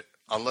he's good,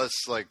 unless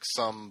like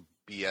some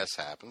BS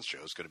happens,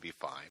 Joe's going to be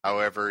fine.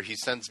 However, he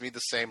sends me the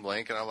same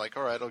link, and I'm like,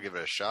 all right, I'll give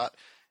it a shot.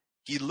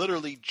 He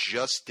literally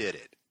just did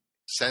it.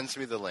 Sends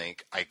me the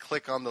link. I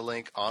click on the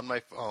link on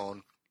my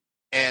phone,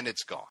 and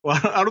it's gone. Well,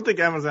 I don't think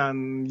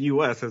Amazon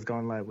US has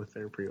gone live with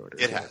their pre-order.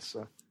 It has.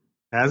 So.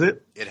 Has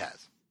it? It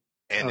has.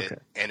 And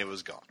it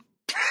was gone.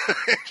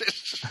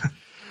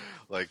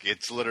 Like,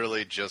 it's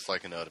literally just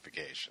like a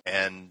notification.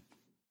 And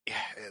yeah,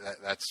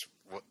 that's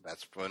what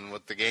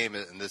the game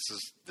is. And this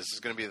is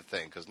going to be the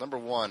thing, because number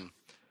one,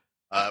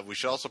 we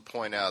should also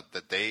point out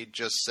that they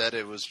just said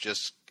it was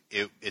just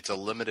it's a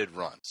limited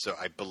run. So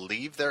I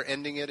believe they're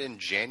ending it in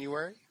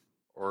January,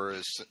 or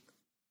is.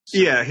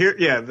 The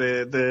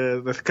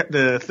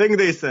thing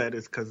they said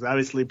is, because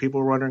obviously people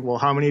were wondering, well,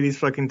 how many of these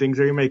fucking things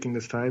are you making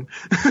this time?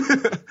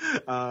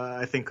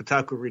 I think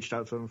Kotaku reached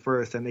out to them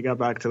first, and they got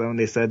back to them, and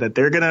they said that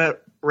they're going to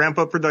ramp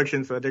up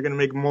production, so that they're going to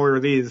make more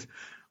of these,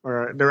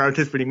 or they're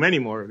anticipating many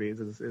more of these,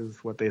 is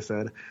what they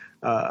said,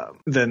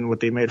 than what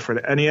they made for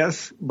the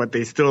NES, but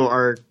they still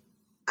are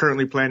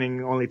currently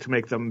planning only to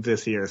make them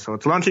this year. So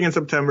it's launching in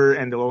September,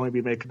 and they'll only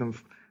be making them,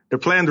 their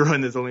planned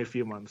run is only a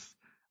few months.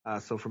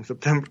 So from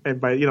September,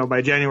 and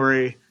by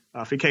January,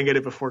 if you can't get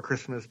it before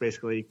Christmas,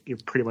 basically you're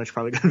pretty much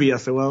probably going to be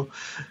SOL.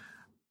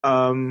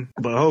 But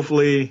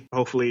hopefully,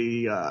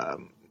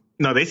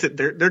 no, they said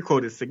their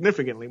quote is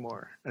significantly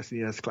more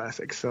SNES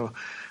Classic. So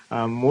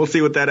we'll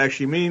see what that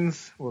actually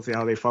means. We'll see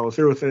how they follow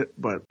through with it.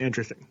 But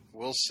interesting.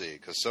 We'll see,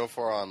 because so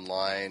far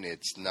online,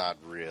 it's not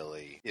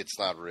really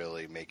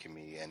making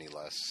me any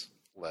less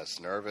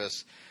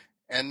nervous.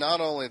 And not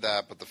only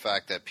that, but the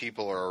fact that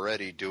people are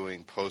already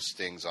doing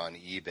postings on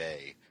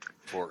eBay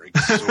for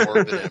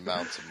exorbitant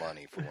amounts of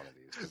money for one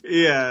of these.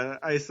 Yeah,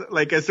 as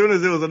soon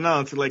as it was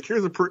announced, like,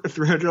 here's a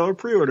 $300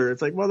 pre-order.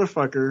 It's like,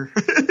 motherfucker,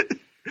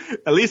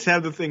 at least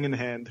have the thing in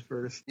hand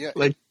first. Yeah,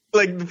 like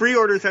Like, the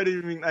pre-orders hadn't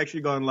even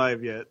actually gone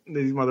live yet.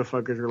 These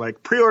motherfuckers are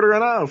like, pre-order it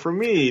now for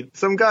me,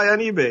 some guy on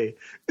eBay.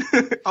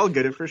 I'll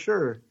get it for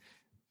sure.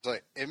 It's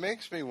like, it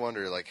makes me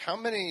wonder, like,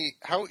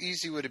 how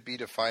easy would it be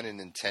to find a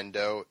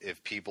Nintendo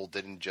if people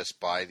didn't just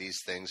buy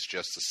these things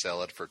just to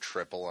sell it for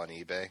triple on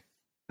eBay?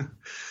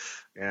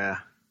 Yeah.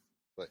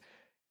 But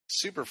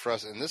super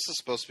frustrating. And this is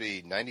supposed to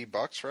be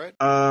 $90, right?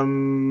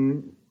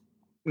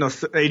 No,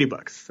 $80,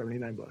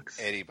 $79.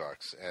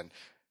 $80. And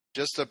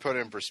just to put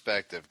it in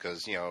perspective,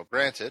 because,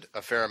 granted,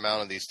 a fair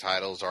amount of these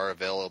titles are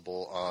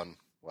available on,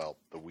 well,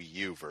 the Wii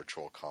U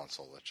Virtual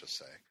Console, let's just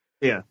say.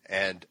 Yeah.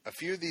 And a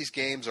few of these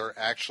games are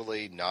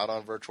actually not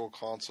on Virtual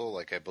Console.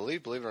 Like, I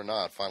believe it or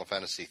not, Final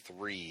Fantasy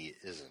III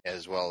isn't.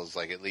 As well as,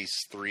 like, at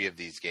least 3 of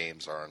these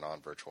games aren't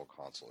on Virtual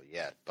Console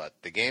yet. But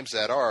the games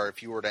that are,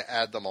 if you were to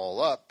add them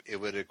all up,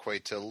 it would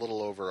equate to a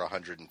little over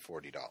 $140.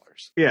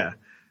 Yeah.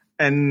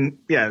 And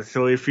yeah,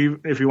 so if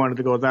you wanted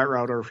to go that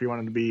route, or if you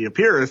wanted to be a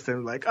purist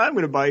and like, I'm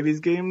going to buy these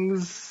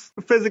games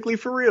physically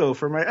for real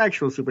for my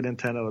actual Super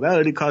Nintendo, that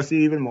would cost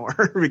you even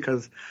more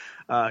because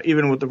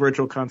even with the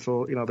Virtual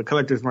Console, the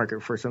collector's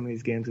market for some of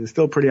these games is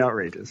still pretty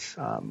outrageous.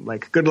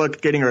 Like, good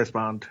luck getting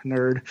Earthbound,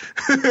 nerd,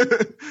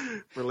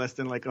 for less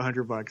than like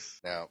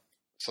 $100. Now,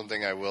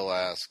 something I will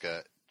ask.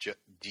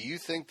 Do you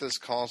think this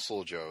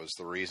console, Joe, is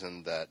the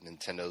reason that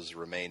Nintendo's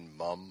remain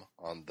mum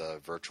on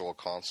the Virtual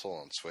Console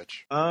on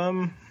Switch?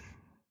 I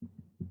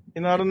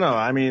don't know.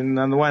 I mean,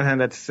 on the one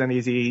hand, that's an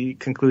easy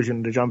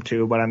conclusion to jump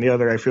to, but on the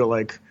other, I feel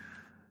like,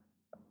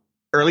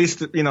 or at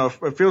least,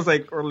 it feels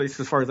like, or at least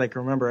as far as I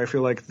can remember, I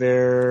feel like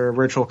their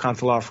Virtual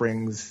Console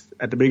offerings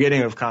at the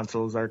beginning of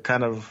consoles are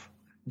kind of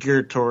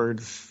geared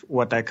towards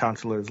what that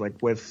console is. Like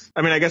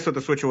I guess with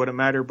the Switch it wouldn't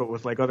matter, but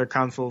with like other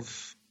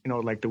consoles,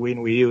 like the Wii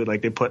and Wii U,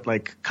 like they put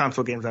like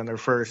console games on there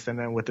first, and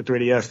then with the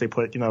 3DS they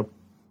put,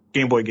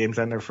 Game Boy games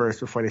on there first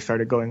before they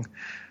started going,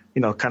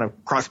 kind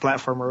of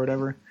cross-platform or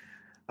whatever.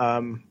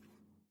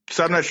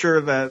 So I'm not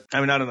sure that,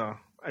 I don't know.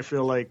 I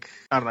feel like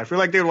they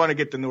would want to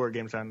get the newer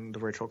games on the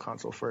Virtual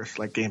Console first,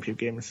 like GameCube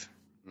games.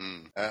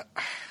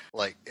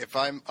 Like, if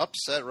I'm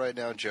upset right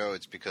now, Joe,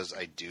 it's because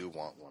I do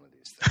want one of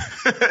these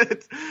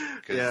things.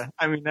 Yeah,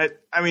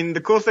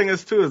 the cool thing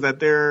is too is that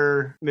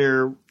they're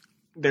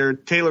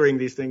tailoring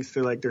these things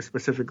to like their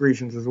specific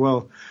regions as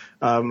well.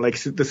 Like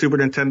the Super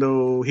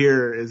Nintendo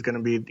here is going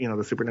to be,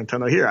 the Super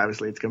Nintendo here.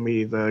 Obviously, it's going to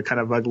be the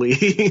kind of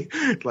ugly,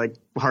 like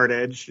hard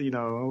edge,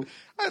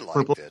 I liked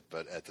purple. it,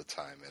 but at the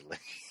time, at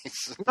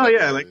least.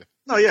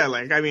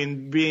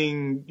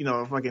 Being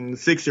a fucking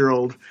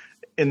 6-year-old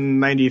in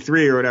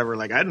 '93 or whatever,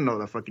 like I didn't know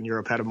that fucking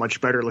Europe had a much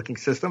better looking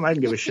system. I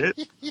didn't give a shit.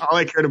 All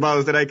I cared about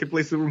was that I could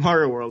play Super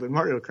Mario World and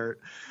Mario Kart.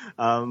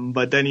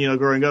 But then,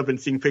 growing up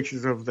and seeing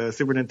pictures of the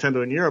Super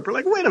Nintendo in Europe, we're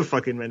like, wait a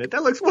fucking minute,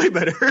 that looks way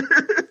better.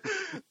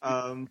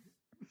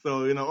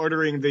 So,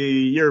 ordering the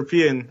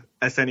European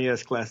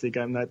SNES Classic,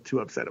 I'm not too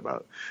upset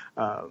about.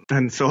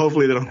 And so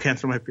hopefully they don't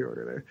cancel my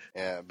pre-order there.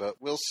 Yeah, but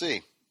we'll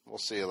see. We'll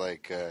see.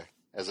 Like,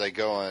 as I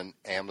go on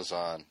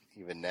Amazon,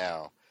 even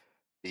now,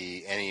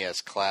 the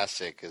NES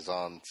Classic is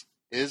on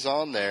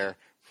there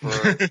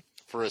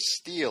for a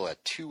steal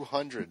at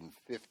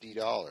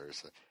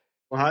 $250.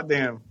 Well, hot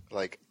damn.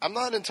 Like, I'm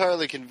not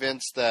entirely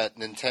convinced that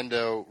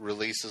Nintendo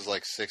releases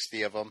like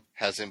 60 of them,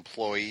 has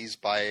employees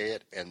buy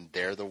it, and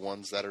they're the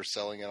ones that are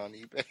selling it on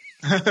eBay.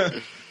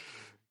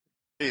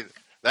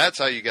 That's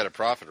how you get a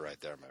profit right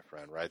there, my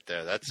friend. Right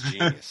there. That's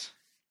genius.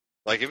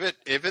 Like,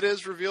 if it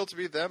is revealed to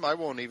be them, I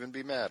won't even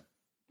be mad.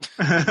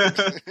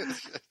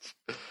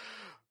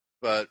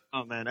 But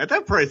oh man, at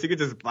that price, you could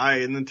just buy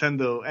a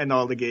Nintendo and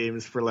all the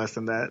games for less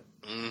than that.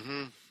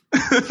 Mm-hmm.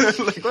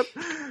 Like what?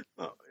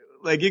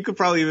 Like you could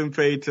probably even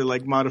pay to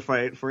like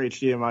modify it for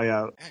HDMI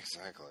out.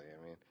 Exactly.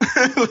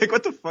 Like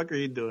what the fuck are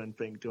you doing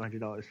paying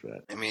 $200 for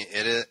that? I mean,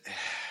 it is.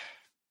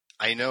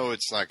 I know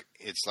it's not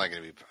going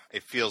to be.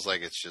 It feels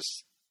like it's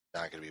just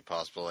not going to be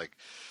possible. Like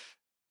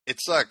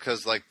it sucked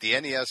because like the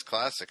NES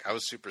Classic, I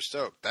was super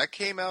stoked. That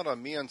came out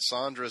on me and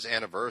Sandra's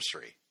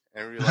anniversary.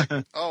 And we were like,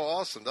 oh,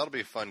 awesome. That'll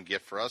be a fun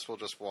gift for us. We'll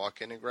just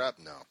walk in and grab.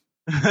 No.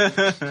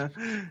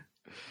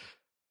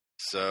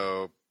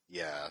 So,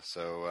 yeah.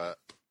 So,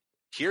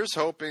 here's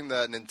hoping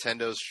that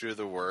Nintendo's true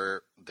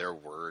to their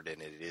word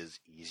and it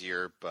is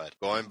easier. But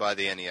going by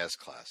the NES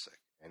Classic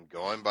and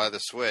going by the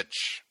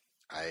Switch,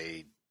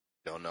 I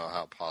don't know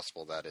how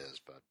possible that is.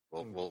 But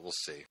we'll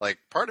see. Like,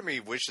 part of me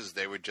wishes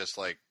they would just,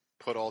 like,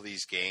 put all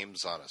these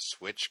games on a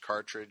Switch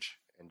cartridge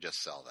and just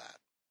sell that.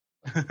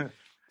 Like,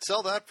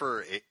 sell that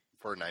for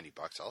 $90,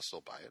 I'll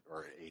still buy it.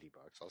 Or $80,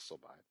 I'll still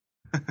buy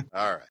it.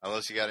 All right.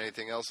 Unless you got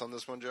anything else on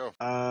this one, Joe?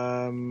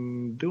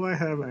 Do I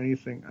have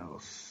anything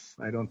else?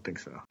 I don't think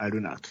so. I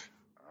do not.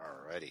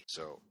 Alrighty.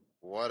 So,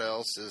 what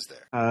else is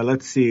there?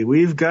 Let's see.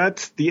 We've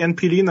got the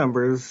NPD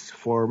numbers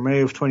for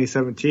May of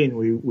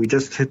 2017. We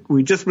just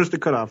missed the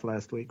cutoff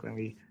last week when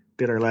we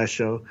did our last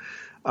show.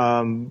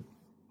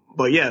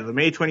 But yeah, the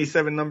May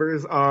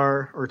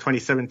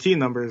 2017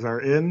 numbers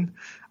are in.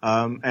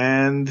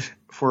 And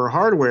for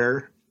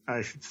hardware,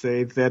 I should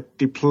say that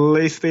the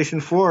PlayStation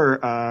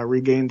 4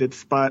 regained its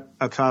spot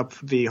atop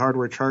the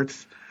hardware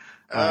charts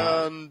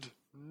And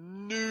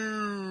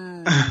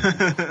new.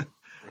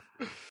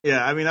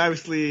 Yeah, I mean,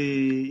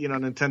 obviously,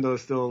 Nintendo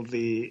is still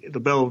the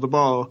belle of the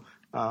ball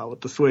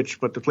with the Switch,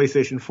 but the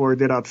PlayStation 4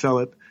 did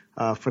outsell it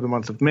for the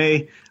month of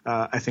May.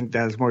 I think that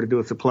has more to do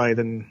with supply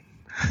than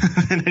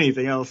than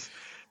anything else.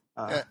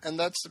 Yeah, and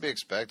that's to be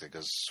expected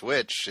because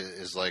Switch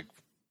is like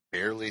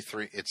barely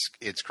three.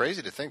 It's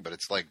crazy to think, but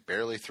it's like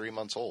barely 3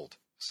 months old.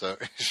 So,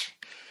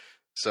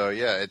 so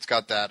yeah, it's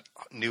got that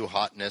new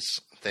hotness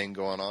thing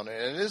going on,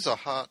 and it is a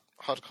hot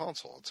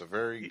console. It's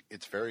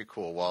very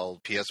cool.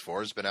 While PS4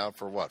 has been out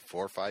for what,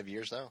 4 or 5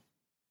 years now?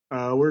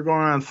 We're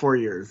going on 4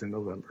 years in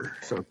November,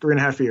 so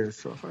 3.5 years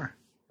so far.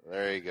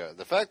 There you go.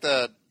 The fact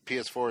that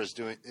PS4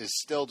 is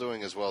still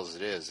doing as well as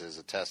it is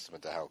a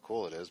testament to how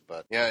cool it is.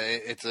 But yeah,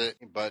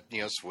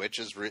 Switch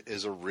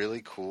is a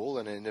really cool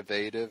and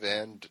innovative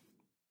and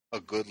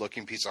a good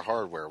looking piece of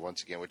hardware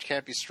once again, which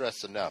can't be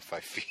stressed enough, I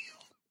feel.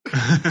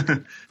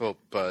 Well,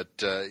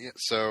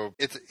 so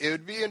it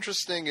would be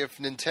interesting if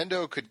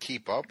Nintendo could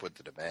keep up with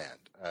the demand.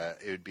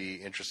 It would be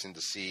interesting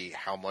to see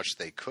how much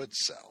they could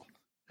sell.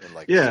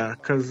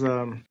 Because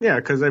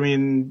I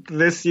mean,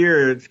 this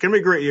year it's gonna be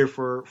a great year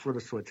for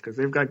the Switch because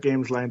they've got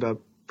games lined up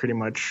pretty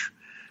much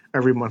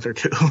every month or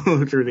two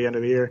through the end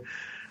of the year.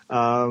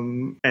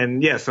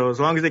 So as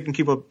long as they can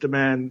keep up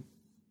demand,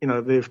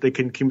 if they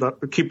can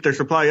keep their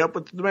supply up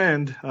with the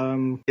demand,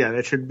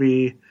 it should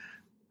be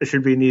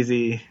an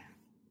easy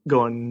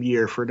going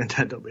year for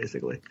Nintendo,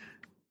 basically.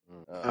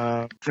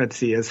 Let's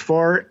see. As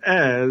far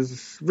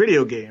as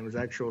video games,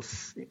 actual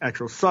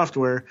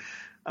software,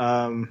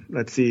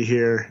 let's see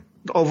here.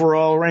 The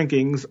overall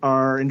rankings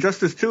are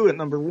Injustice 2 at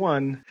number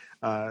 1,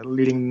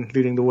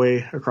 leading the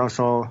way across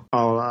all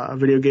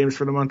video games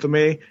for the month of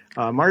May.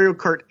 Mario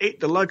Kart 8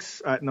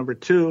 Deluxe at number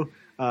 2.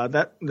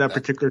 That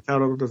particular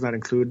title does not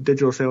include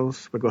digital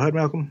sales. But go ahead,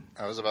 Malcolm.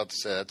 I was about to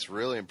say that's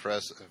really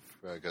impressive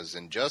because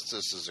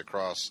Injustice is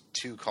across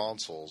 2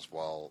 consoles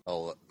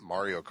while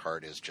Mario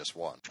Kart is just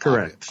 1.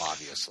 Correct.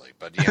 Obviously,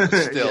 but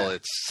still,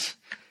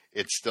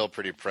 it's still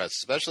pretty impressive,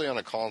 especially on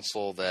a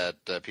console that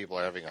people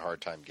are having a hard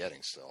time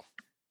getting still.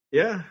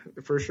 Yeah,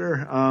 for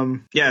sure.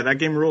 That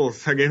game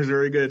rules. That game's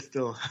very good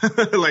still.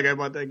 Like I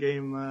bought that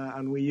game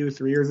on Wii U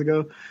 3 years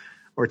ago.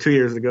 Or 2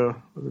 years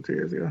ago. Was it 2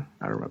 years ago?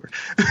 I don't remember.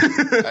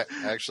 I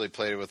actually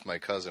played it with my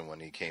cousin when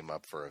he came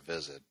up for a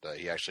visit.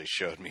 He actually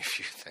showed me a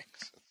few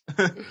things.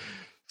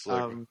 It's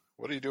like,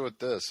 what do you do with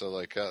this? So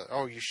like,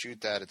 you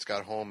shoot that. It's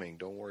got homing.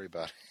 Don't worry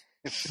about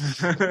it. It's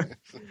so good.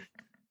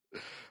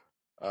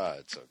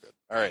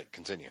 All right,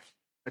 continue.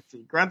 Let's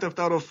see. Grand Theft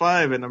Auto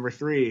 5 at number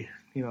 3.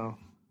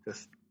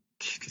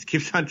 Just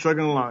keeps on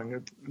chugging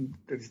along.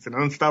 It's an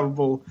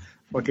unstoppable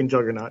fucking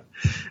juggernaut.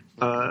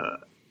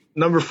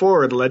 Number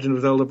 4, The Legend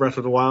of Zelda Breath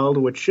of the Wild,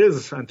 which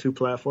is on 2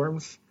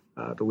 platforms,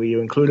 the Wii U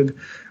included.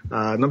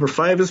 Number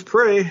 5 is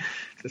Prey,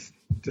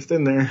 just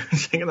in there,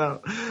 just hanging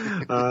out.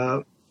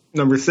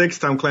 Number 6,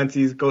 Tom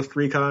Clancy's Ghost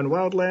Recon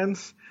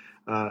Wildlands.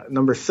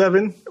 Number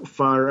 7,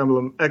 Fire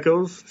Emblem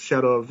Echoes,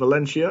 Shadow of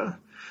Valencia.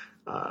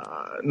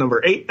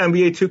 Number 8,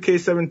 NBA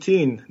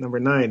 2K17.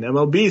 Number 9,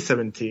 MLB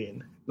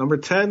 17. Number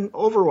 10,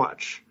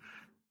 Overwatch.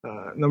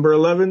 Number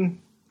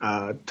 11,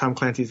 Tom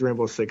Clancy's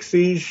Rainbow Six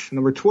Siege.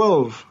 Number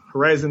 12,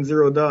 Horizon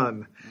Zero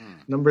Dawn.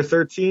 Number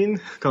 13,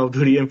 Call of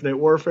Duty Infinite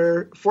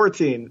Warfare.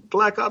 14,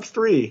 Black Ops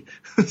 3.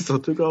 So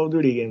 2 Call of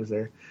Duty games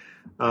there.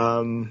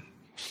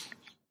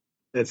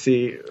 Let's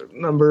see.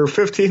 Number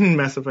 15,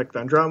 Mass Effect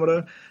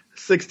Andromeda.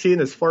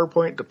 16 is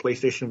Farpoint, the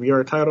PlayStation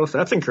VR title. So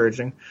that's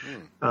encouraging.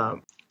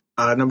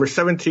 Number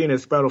 17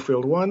 is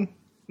Battlefield 1.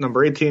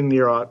 Number 18,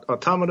 Nier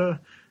Automata.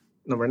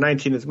 Number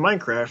 19 is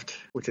Minecraft,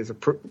 which is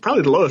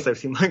probably the lowest I've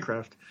seen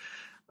Minecraft.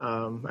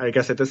 I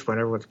guess at this point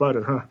everyone's bought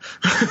it, huh?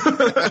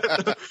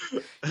 I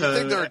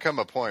think there would come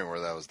a point where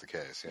that was the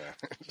case, yeah.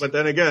 But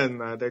then again,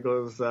 there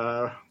goes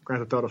Grand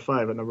Theft Auto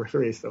 5 at number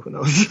 3, so who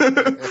knows?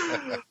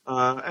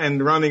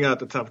 And rounding out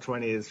the top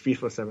 20 is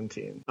FIFA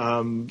 17.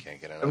 Can't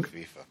get enough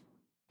FIFA.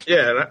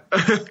 Yeah,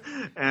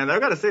 and I've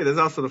got to say, this is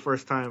also the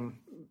first time,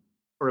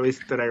 or at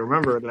least that I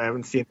remember, that I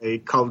haven't seen a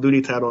Call of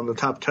Duty title in the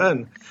top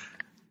 10.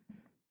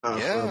 For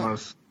the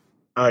most.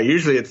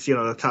 Usually it's,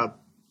 the top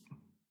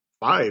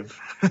 5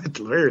 at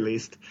the very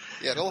least.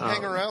 Yeah, it'll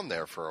hang around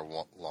there for a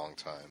long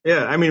time.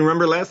 Yeah, I mean,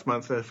 remember last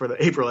month for the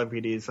April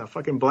MPDs,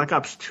 fucking Black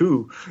Ops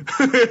 2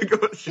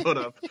 showed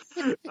up.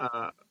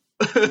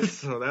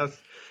 So that's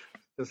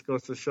just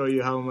goes to show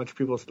you how much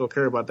people still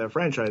care about that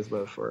franchise.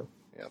 But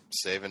Yep,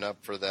 saving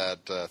up for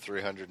that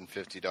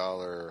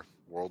 $350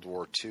 World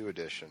War II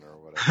edition or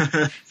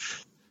whatever.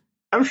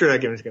 I'm sure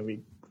that game is going to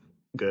be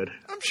good.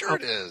 I'm sure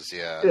it is,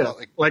 yeah. Yeah,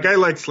 like I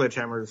liked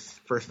Sledgehammer's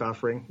first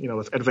offering,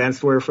 with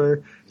Advanced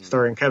Warfare,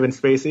 starring Kevin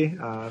Spacey.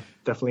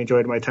 Definitely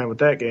enjoyed my time with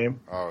that game.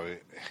 Oh,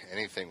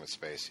 anything with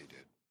Spacey,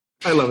 dude.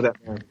 I love that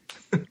man.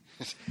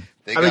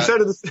 I'm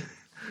excited to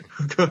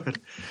Go ahead.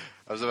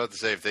 I was about to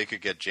say, if they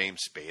could get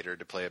James Spader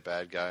to play a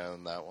bad guy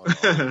on that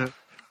one.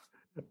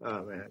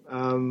 Oh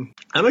man,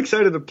 I'm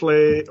excited to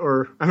play,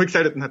 or I'm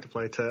excited not to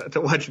play,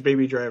 to watch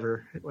Baby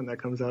Driver when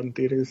that comes out in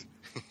theaters,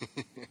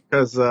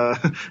 because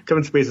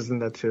Kevin Spacey's in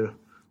that too.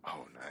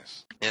 Oh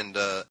And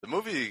the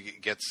movie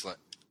gets,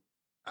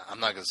 I'm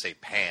not going to say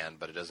panned,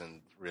 but it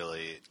doesn't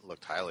really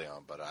look highly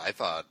on. But I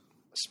thought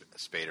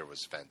Spader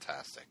was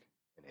fantastic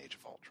in Age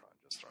of Ultron.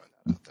 Just throwing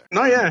that out there.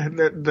 No, yeah,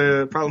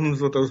 the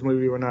problems with those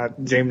movies were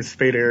not James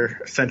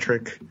Spader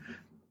centric,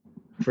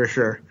 for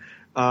sure.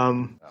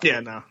 Yeah,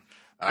 no.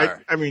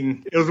 I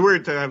mean, it was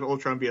weird to have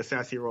Ultron be a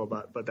sassy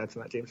robot, but that's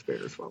not James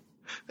Spader's fault.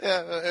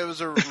 Yeah, it was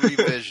a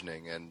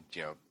revisioning, and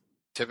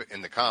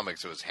in the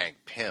comics it was Hank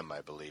Pym, I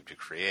believe, who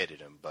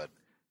created him, but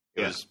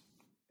it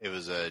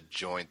was a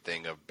joint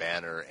thing of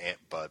Banner,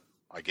 but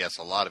I guess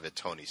a lot of it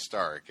Tony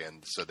Stark,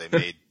 and so they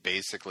made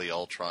basically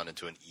Ultron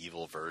into an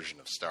evil version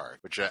of Stark,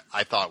 which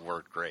I thought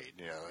worked great,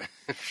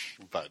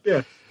 but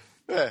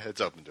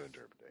it's open to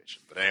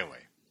interpretation. But anyway.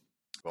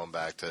 Going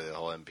back to the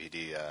whole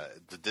MPD,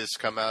 did this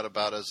come out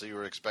about as you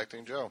were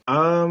expecting, Joe?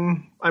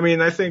 I mean,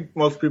 I think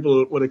most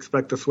people would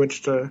expect the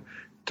Switch to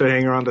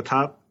hang around the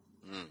top.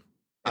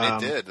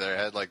 And it did. There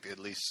had at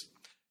least...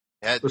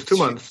 It was 2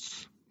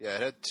 months. Yeah,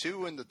 it had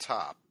 2 in the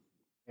top.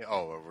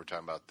 Oh, we're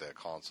talking about the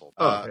console.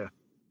 Yeah.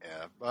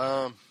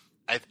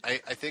 I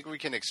think we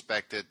can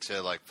expect it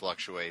to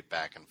fluctuate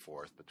back and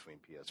forth between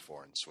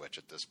PS4 and Switch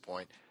at this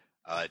point.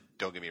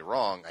 Don't get me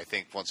wrong. I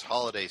think once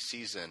holiday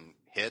season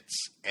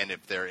hits, and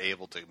if they're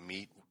able to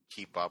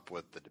keep up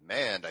with the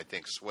demand, I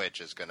think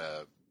Switch is going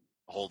to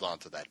hold on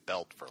to that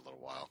belt for a little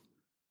while.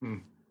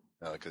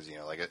 Because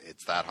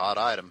it's that hot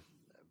item.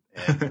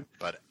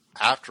 But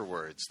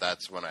afterwards,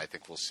 that's when I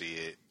think we'll see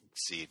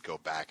it go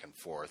back and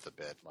forth a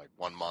bit. Like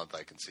 1 month,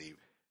 I can see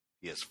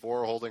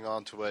PS4 holding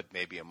on to it.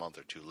 Maybe a month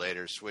or two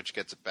later, Switch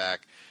gets it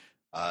back.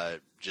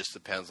 Just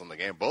depends on the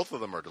game. Both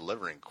of them are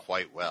delivering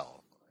quite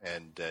well,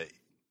 and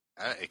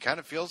it kind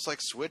of feels like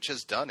Switch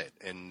has done it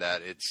in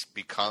that it's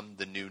become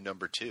the new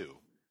number 2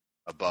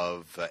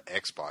 above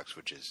Xbox,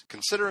 which is,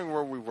 considering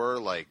where we were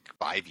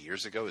 5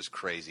 years ago, is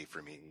crazy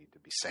for me to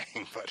be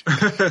saying. But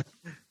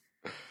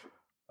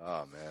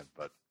oh man,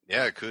 but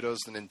yeah,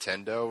 kudos to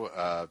Nintendo.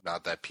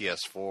 Not that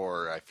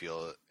PS4, I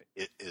feel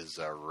it is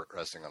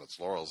resting on its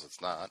laurels.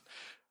 It's not.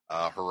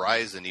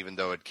 Horizon, even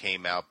though it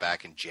came out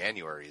back in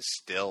January, is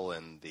still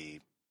in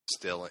the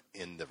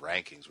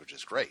rankings, which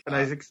is great. And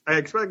I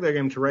expect that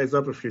game to rise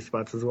up a few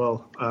spots as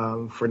well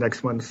for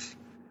next month's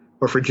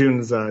or for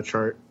June's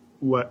chart.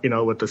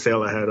 With the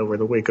sale ahead over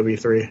the week of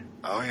E3.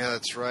 Oh yeah,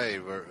 that's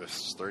right.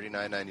 It's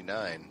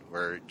 $39.99.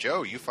 Where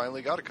Joe, you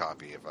finally got a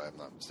copy, if I'm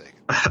not mistaken.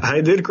 I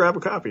did grab a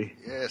copy.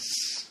 Yes,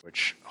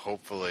 which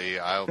hopefully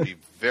I'll be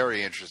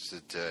very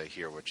interested to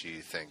hear what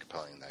you think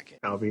playing that game.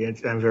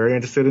 I'm very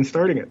interested in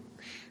starting it.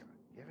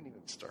 You haven't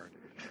even started.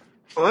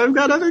 Well, I've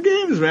got other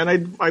games,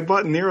 man. I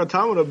bought Nier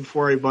Automata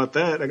before I bought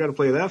that. I got to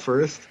play that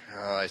first.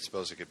 I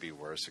suppose it could be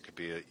worse. It could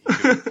be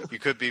you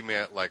could be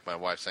like my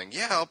wife saying,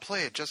 "Yeah, I'll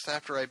play it just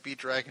after I beat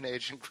Dragon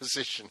Age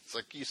Inquisition." It's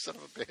like, you son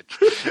of a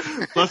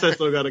bitch. Plus, I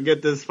still got to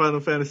get this Final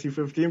Fantasy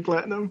 15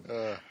 Platinum.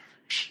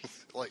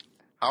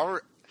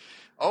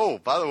 Oh,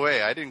 by the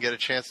way, I didn't get a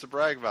chance to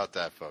brag about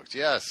that, folks.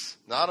 Yes,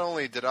 not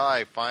only did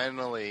I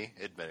finally,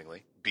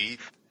 admittingly, beat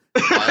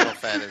Final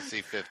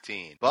Fantasy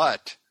 15,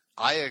 but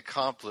I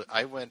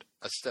went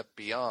a step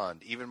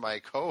beyond even my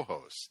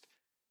co-host,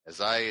 as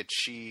I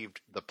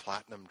achieved the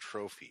Platinum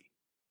Trophy,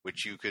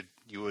 which you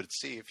would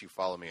see if you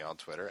follow me on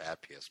Twitter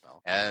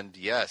 @PSML. And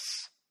yes,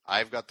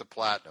 I've got the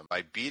Platinum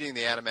by beating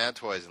the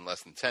Adamantoids in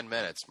less than 10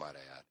 minutes, might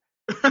I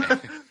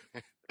add.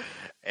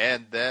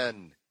 And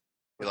then,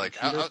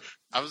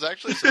 I was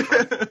actually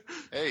surprised.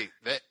 Hey,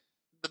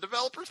 the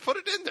developers put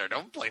it in there.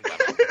 Don't blame them.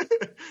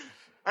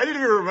 I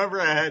didn't even remember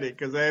I had it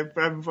because I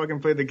haven't fucking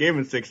played the game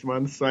in 6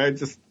 months. So I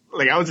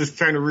was just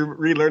trying to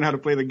relearn how to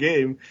play the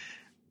game.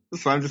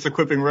 So I'm just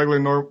equipping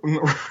regular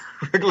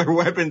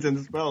weapons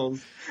and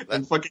spells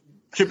and fucking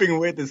chipping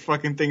away at this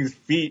fucking thing's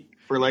feet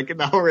for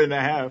an hour and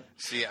a half.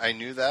 See, I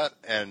knew that,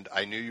 and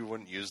I knew you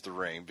wouldn't use the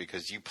ring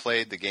because you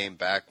played the game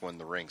back when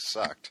the ring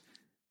sucked.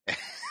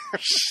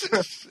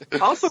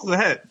 Also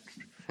that.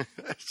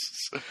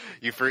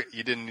 You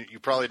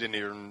probably didn't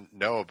even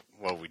know.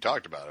 Well, we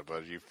talked about it,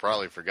 but you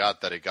probably forgot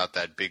that it got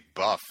that big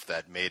buff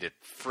that made it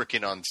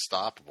freaking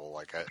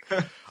unstoppable.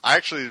 I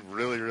actually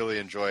really, really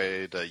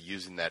enjoyed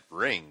using that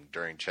ring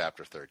during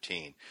Chapter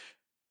 13.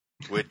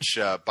 Which,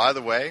 by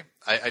the way,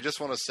 I just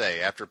want to say,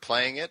 after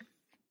playing it,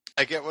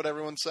 I get what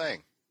everyone's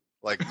saying.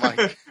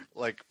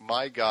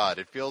 My God,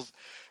 it feels.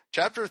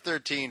 Chapter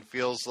 13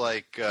 feels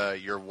like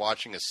you're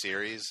watching a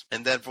series,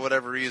 and then for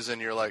whatever reason,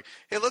 you're like,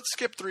 hey, let's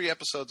skip 3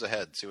 episodes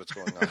ahead and see what's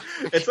going on.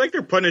 It's like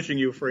they're punishing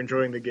you for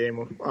enjoying the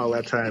game all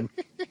that time.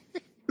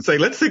 It's like,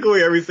 let's take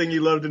away everything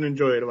you loved and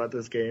enjoyed about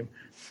this game.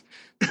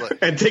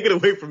 And take it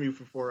away from you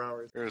for 4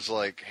 hours. It was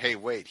like, hey,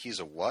 wait, he's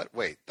a what?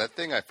 Wait, that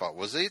thing I fought,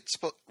 was it?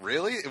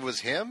 Really? It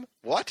was him?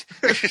 What?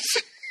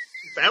 Is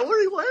that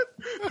where he went?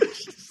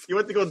 You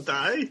went to go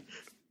die?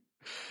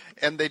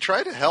 And they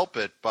try to help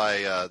it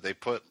by, they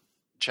put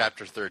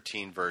Chapter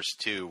 13, verse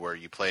 2, where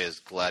you play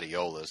as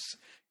Gladiolus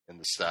in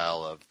the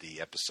style of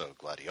the episode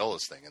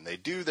Gladiolus thing. And they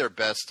do their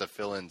best to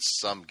fill in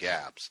some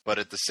gaps. But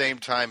at the same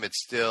time,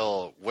 it's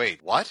still,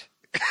 wait, what?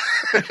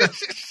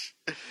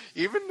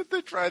 Even if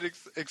they try to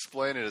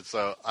explain it,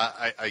 so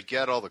I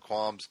get all the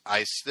qualms.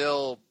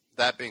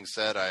 That being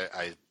said,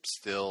 I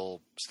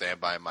still stand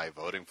by my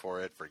voting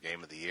for it for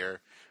Game of the Year.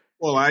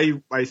 Well,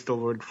 I still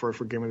voted for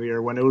Game of the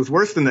Year when it was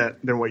worse than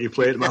what you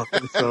played,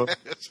 Malcolm. So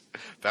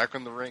back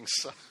when the ring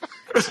sucked.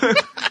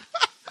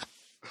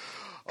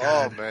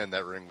 Oh man,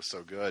 that ring was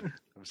so good.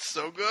 It was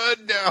so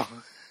good now.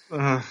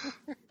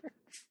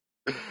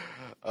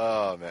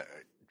 Oh man,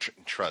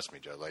 trust me,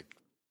 Joe. Like,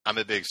 I'm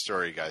a big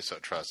story guy, so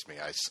trust me.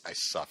 I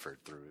suffered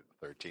through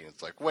 13.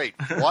 It's like, wait,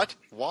 what?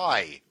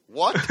 Why?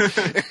 What?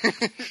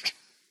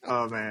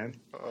 Oh man.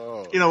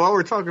 Oh. You know, while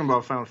we're talking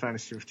about Final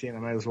Fantasy 15, I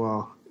might as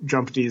well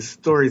jump these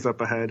stories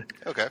up ahead.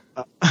 Okay.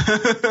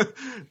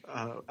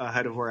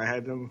 Ahead of where I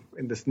had them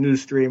in this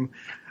news stream.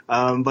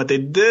 But they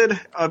did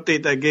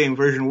update that game.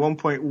 Version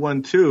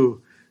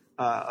 1.12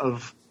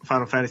 of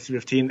Final Fantasy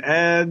 15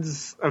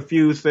 adds a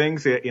few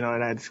things. It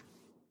adds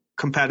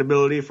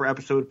compatibility for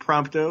episode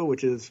Prompto,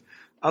 which is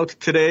out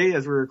today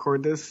as we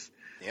record this.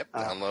 Yep,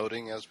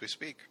 downloading as we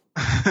speak.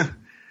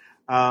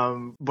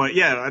 But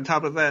yeah, on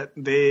top of that,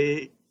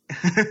 they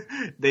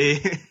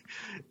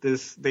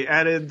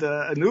added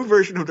a new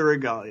version of the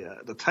Regalia,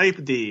 the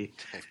Type D.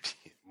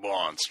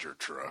 Monster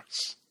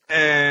trucks.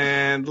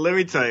 And let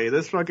me tell you,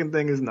 this fucking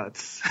thing is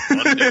nuts.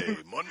 Monday.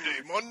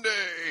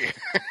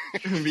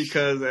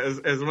 Because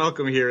as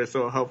Malcolm here is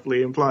so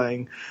helpfully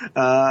implying,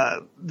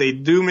 they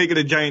do make it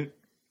a giant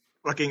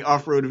fucking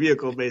off-road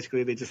vehicle,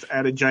 basically. They just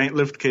add a giant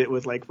lift kit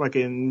with like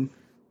fucking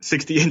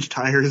 60-inch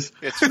tires.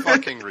 It's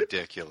fucking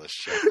ridiculous,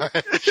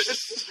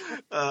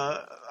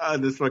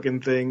 on this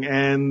fucking thing.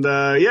 And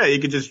yeah, you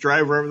could just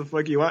drive wherever the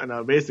fuck you want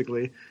now,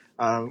 basically.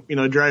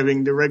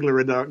 Driving the regular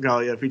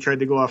Regalia, if you tried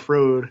to go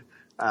off-road,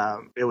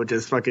 it would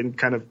just fucking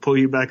kind of pull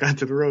you back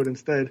onto the road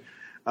instead.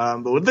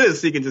 But with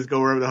this, you can just go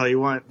wherever the hell you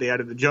want. They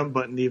added the jump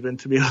button even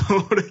to be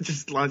able to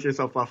just launch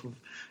yourself off of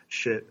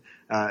shit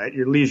at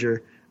your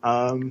leisure.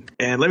 And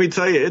let me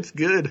tell you, it's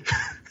good.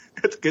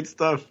 It's good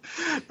stuff.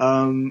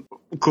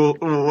 Cool.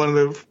 One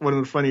of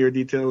the funnier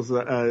details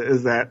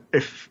is that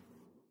if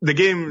the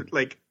game,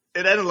 like,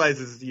 it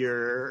analyzes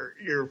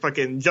your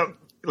fucking jump,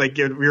 like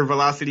your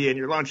velocity and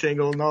your launch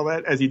angle and all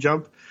that as you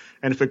jump.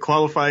 And if it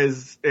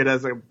qualifies it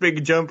as a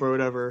big jump or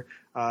whatever,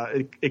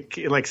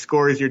 it like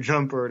scores your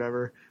jump or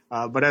whatever.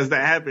 But as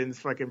that happens,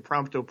 fucking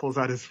Prompto pulls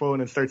out his phone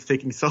and starts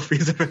taking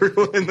selfies of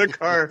everyone in the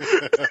car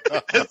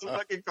as the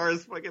fucking car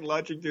is fucking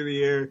launching through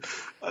the air.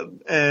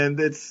 And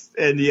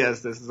yes,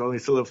 this has only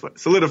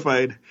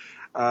solidified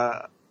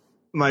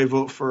my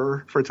vote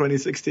for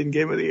 2016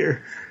 Game of the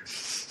Year.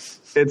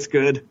 It's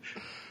good.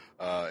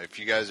 If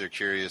you guys are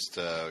curious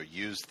to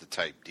use the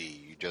Type D,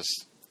 you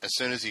just, as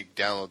soon as you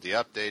download the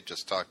update,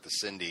 just talk to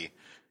Cindy,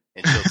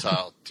 and she'll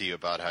talk to you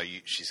about how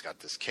she's got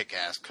this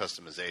kick-ass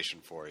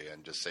customization for you,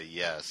 and just say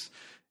yes.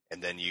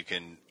 And then you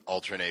can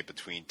alternate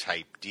between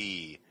Type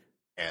D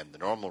and the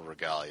normal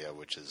Regalia,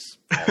 which is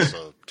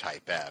also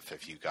Type F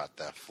if you got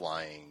that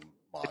flying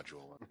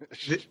module.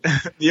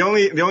 The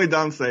only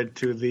downside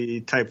to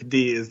the Type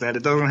D is that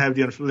it doesn't have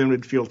the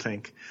unlimited fuel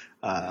tank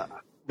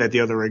that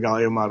the other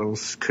Regalia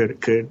models could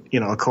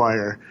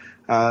acquire.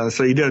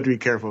 So you do have to be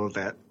careful with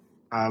that.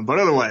 But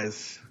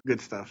otherwise,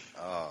 good stuff.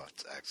 Oh,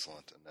 it's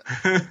excellent.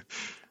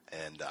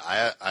 And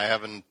I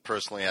haven't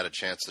personally had a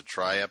chance to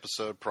try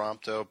episode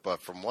Prompto,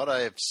 but from what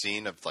I have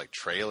seen of like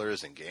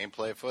trailers and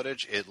gameplay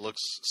footage, it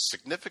looks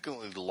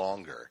significantly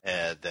longer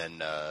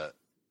than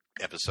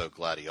episode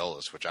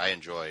Gladiolus, which I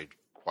enjoyed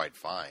quite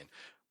fine.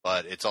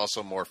 But it's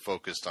also more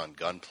focused on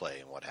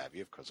gunplay and what have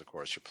you, because of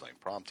course you're playing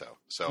Prompto.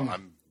 So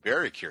I'm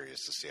very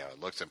curious to see how it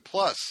looks. And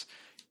plus,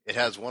 it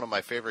has one of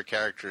my favorite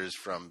characters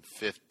from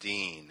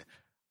 15,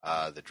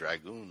 the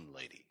Dragoon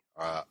lady.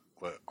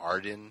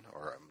 Arden,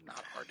 or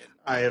not Arden.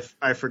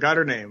 I forgot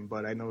her name,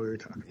 but I know what you're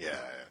talking about. Yeah,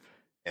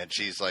 and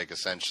she's like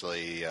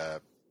essentially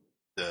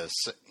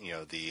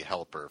the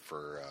helper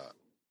for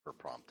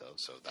Prompto,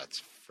 so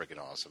that's freaking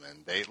awesome.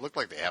 And they look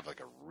like they have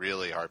like a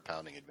really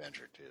heart-pounding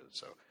adventure too,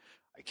 so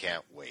I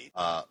can't wait.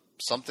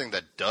 Something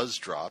that does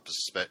drop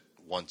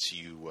once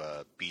you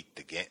beat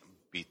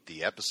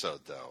the episode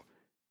though,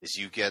 is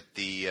you get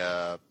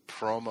the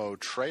promo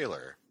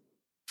trailer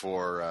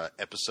for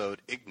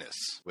episode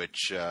Ignis,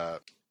 which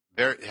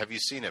have you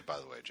seen it, by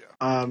the way, Joe?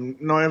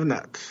 No, I have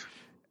not.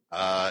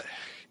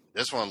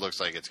 This one looks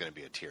like it's going to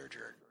be a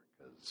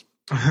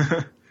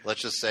tearjerker.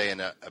 Let's just say in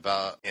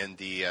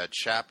the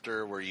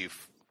chapter where you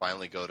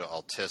finally go to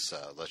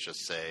Altissa, let's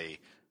just say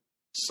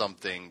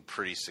something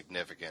pretty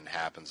significant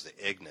happens to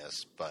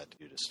Ignis, but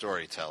due to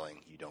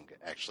storytelling, you don't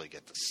actually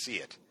get to see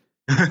it.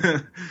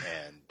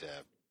 And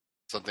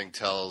something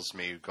tells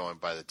me, going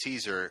by the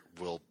teaser,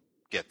 we'll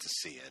get to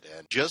see it.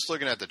 And just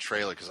looking at the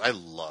trailer, because I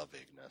love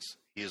Ignis.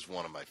 He is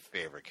one of my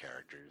favorite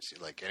characters.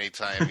 Like,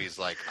 anytime he's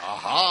like,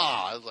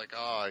 aha! I was like,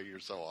 oh, you're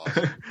so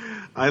awesome.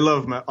 I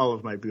love all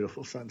of my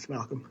beautiful sons,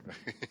 Malcolm.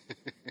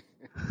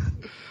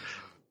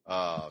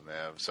 Oh,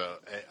 man. So,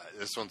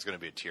 this one's going to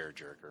be a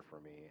tearjerker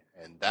for me.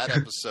 And that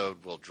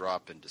episode will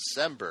drop in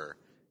December.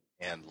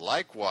 And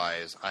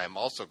likewise, I am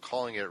also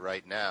calling it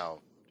right now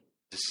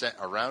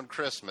around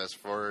Christmas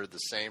for the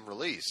same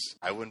release.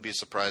 I wouldn't be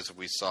surprised if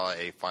we saw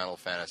a Final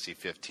Fantasy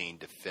 15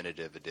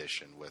 Definitive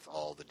Edition with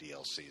all the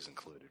DLCs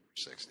included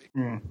for 60.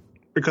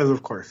 Because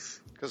of course.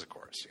 Because of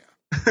course, yeah.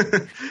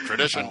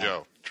 Tradition,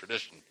 Joe.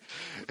 Tradition.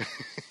 Is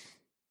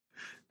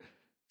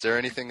there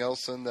anything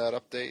else in that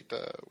update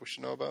we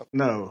should know about?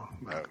 No.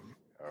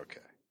 Okay.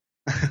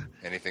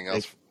 Anything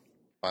else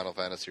Final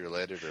Fantasy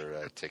related,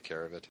 or take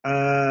care of it?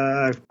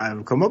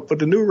 I've come up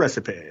with a new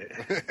recipe.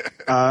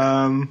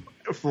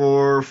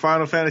 For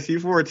Final Fantasy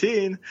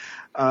 14,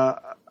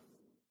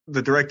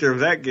 the director of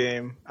that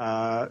game,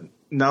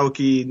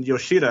 Naoki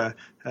Yoshida,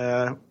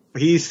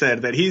 he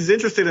said that he's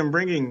interested in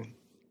bringing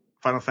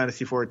Final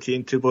Fantasy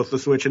 14 to both the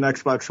Switch and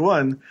Xbox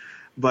One,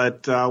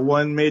 but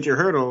one major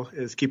hurdle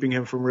is keeping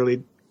him from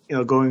really,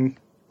 going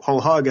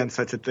whole hog on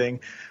such a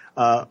thing.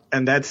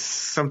 And that's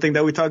something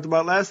that we talked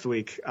about last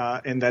week,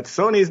 and that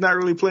Sony's not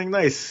really playing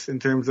nice in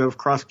terms of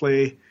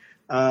crossplay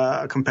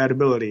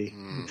compatibility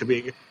to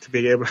be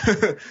able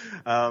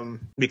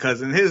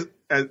because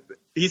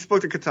he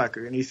spoke to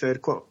Kotaku and he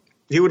said, quote,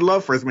 he would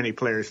love for as many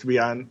players to be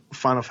on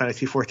Final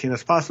Fantasy 14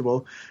 as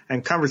possible,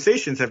 and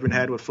conversations have been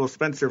had with Phil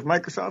Spencer of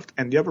Microsoft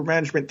and the upper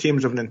management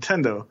teams of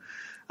Nintendo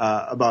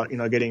about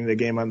getting the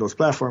game on those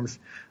platforms.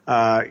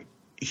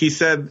 He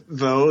said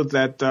though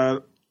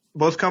that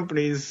both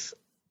companies,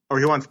 or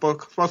he wants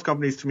both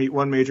companies to meet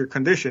one major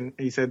condition.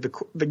 He said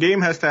the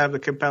game has to have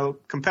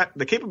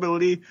the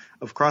capability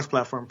of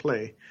cross-platform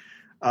play.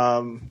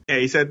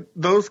 He said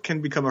those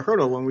can become a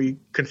hurdle when we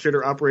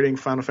consider operating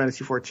Final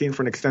Fantasy XIV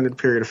for an extended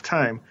period of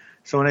time.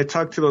 So when I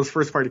talked to those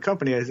first-party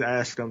companies, I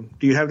asked them,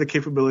 do you have the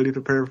capability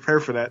to prepare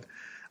for that?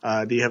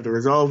 Do you have the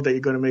resolve that you're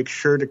going to make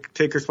sure to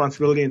take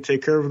responsibility and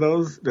take care of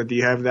those? Do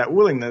you have that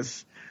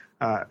willingness?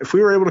 If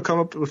we were able to come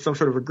up with some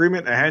sort of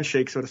agreement, a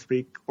handshake, so to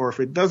speak, or if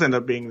it does end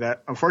up being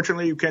that,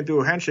 unfortunately, you can't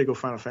do a handshake with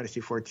Final Fantasy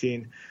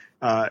XIV.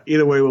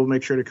 Either way, we'll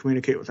make sure to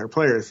communicate with our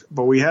players.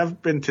 But we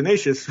have been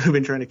tenacious. We've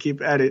been trying to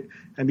keep at it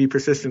and be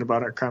persistent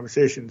about our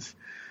conversations.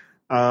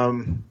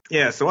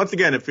 So once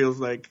again, it feels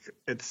like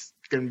it's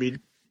going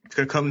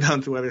to come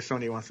down to whether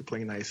Sony wants to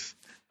play nice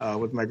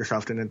with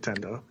Microsoft and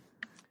Nintendo.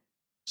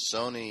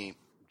 Sony,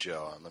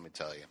 Joe, let me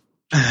tell you,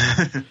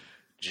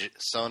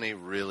 Sony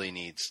really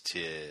needs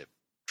to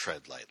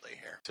tread lightly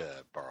here,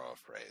 to borrow a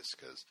phrase,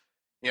 because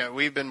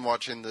we've been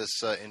watching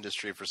this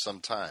industry for some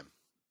time.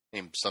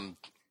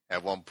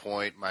 At one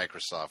point,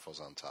 Microsoft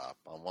was on top.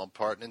 On one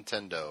part,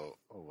 Nintendo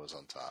was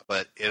on top.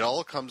 But it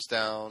all comes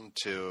down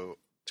to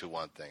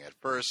one thing. At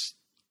first,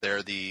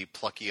 they're the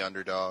plucky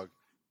underdog,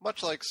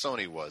 much like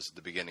Sony was at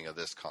the beginning of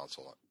this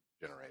console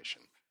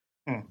generation.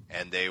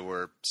 And they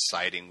were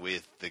siding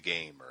with the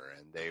gamer,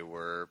 and they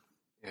were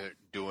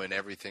doing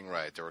everything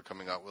right. They were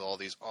coming out with all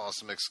these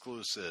awesome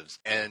exclusives.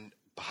 And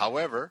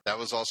however, that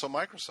was also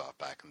Microsoft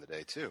back in the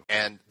day, too.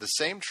 And the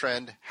same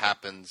trend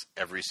happens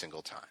every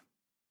single time.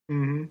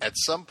 Mm-hmm. At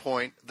some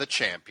point, the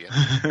champion,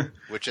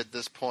 which at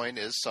this point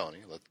is Sony,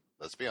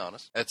 let's be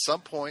honest. At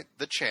some point,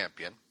 the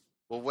champion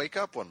will wake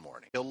up one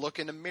morning. He'll look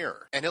in a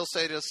mirror, and he'll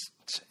say to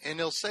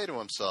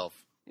himself,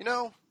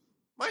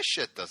 my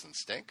shit doesn't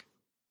stink.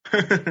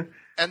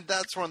 And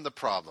that's when the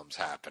problems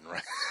happen,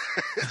 right?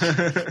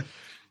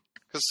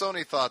 Because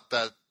Sony thought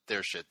that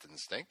their shit didn't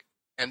stink.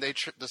 And they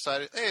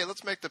decided, hey,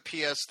 let's make the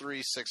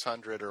PS3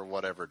 $600 or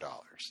whatever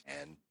dollars.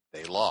 And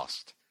they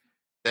lost.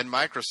 Then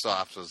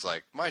Microsoft was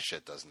like, my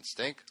shit doesn't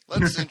stink.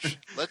 Let's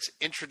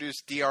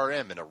introduce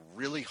DRM in a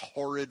really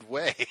horrid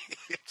way.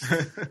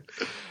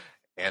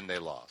 And they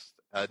lost.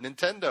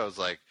 Nintendo's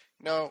like,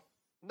 no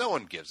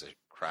one gives a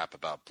crap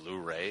about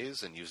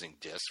Blu-rays and using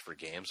discs for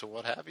games and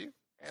what have you.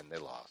 And they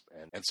lost,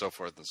 and so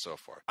forth and so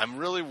forth. I'm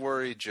really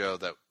worried, Joe,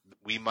 that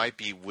we might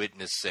be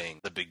witnessing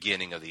the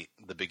beginning of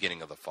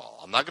the fall.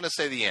 I'm not going to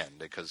say the end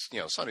because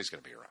Sony's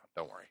going to be around.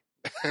 Don't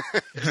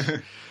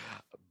worry.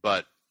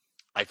 But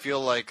I feel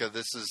like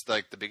this is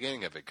like the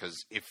beginning of it,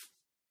 because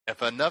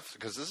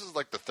because this is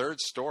like the third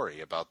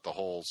story about the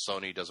whole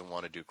Sony doesn't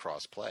want to do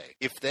cross-play.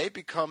 If they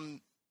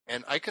become,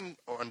 and I can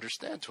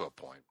understand to a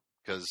point,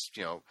 because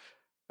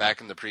back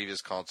in the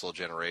previous console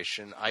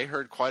generation, I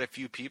heard quite a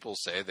few people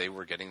say they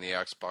were getting the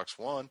Xbox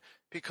One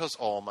because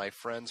all my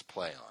friends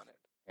play on it.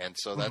 And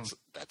so that's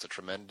a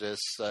tremendous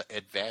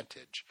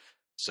advantage.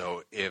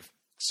 So if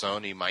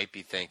Sony might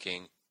be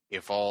thinking,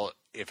 if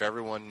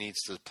everyone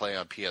needs to play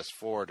on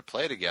PS4 to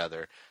play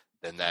together,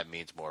 then that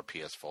means more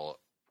PS4s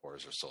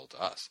are sold to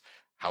us.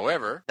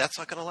 However, that's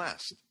not going to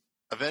last.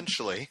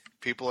 Eventually,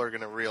 people are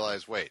going to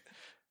realize, wait,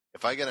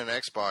 if I get an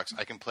Xbox,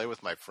 I can play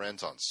with my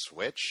friends on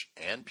Switch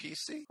and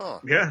PC? Huh.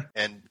 Yeah.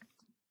 And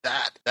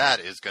that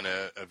is going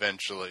to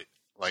eventually,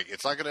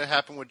 it's not going to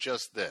happen with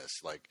just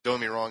this. Don't get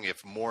me wrong,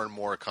 if more and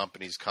more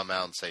companies come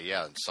out and say,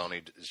 yeah, and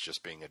Sony is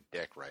just being a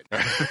dick right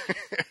now.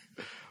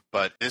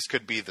 But this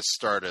could be the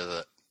start of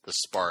the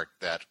spark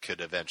that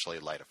could eventually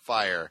light a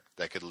fire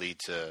that could lead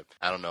to,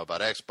 I don't know about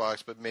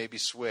Xbox, but maybe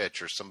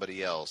Switch or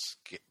somebody else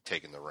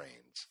taking the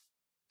reins.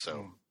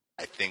 So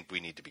I think we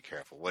need to be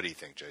careful. What do you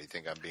think, Joe? You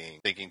think I'm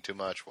thinking too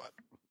much? What?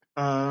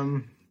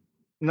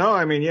 No,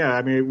 I mean, yeah,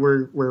 I mean,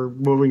 we're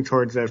moving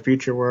towards that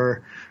future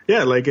where,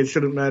 yeah, like it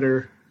shouldn't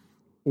matter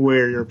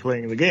where you're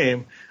playing the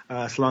game,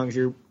 as long as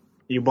you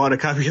bought a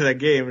copy of that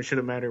game. It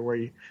shouldn't matter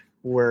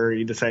where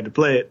you decide to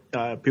play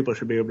it. People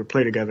should be able to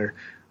play together.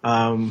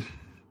 Um,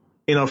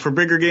 for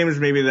bigger games,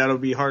 maybe that'll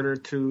be harder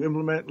to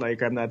implement.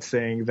 Like, I'm not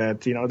saying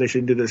that, they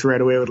should do this right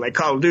away with like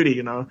Call of Duty,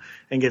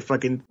 and get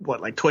fucking,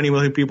 like 20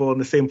 million people in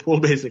the same pool,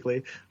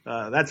 basically.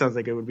 That sounds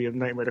like it would be a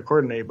nightmare to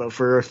coordinate. But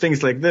for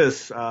things like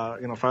this,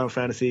 Final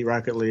Fantasy,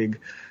 Rocket League,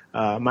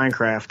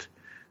 Minecraft,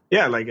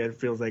 yeah, like it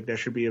feels like that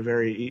should be a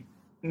very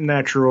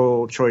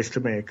natural choice to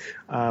make.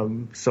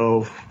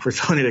 So for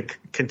Sony to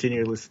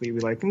continuously be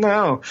like,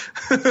 no,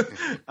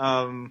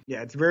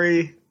 yeah, it's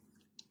very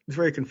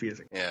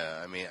confusing.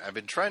 Yeah, I mean, I've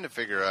been trying to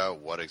figure out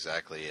what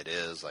exactly it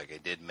is. Like, I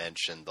did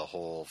mention the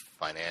whole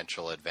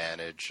financial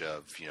advantage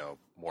of,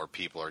 more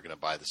people are going to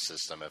buy the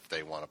system if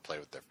they want to play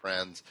with their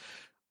friends.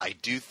 I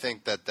do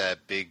think that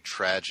big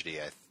tragedy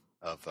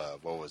of,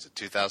 what was it,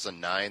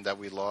 2009 that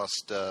we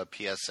lost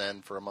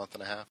PSN for a month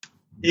and a half?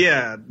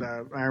 Yeah,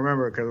 I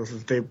remember because this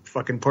is the day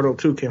fucking Portal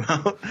 2 came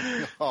out.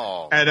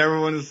 Oh. And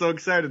everyone was so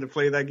excited to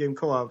play that game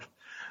co-op.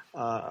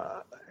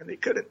 And they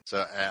couldn't.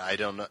 So I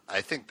don't know.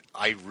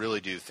 I really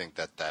do think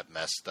that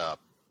messed up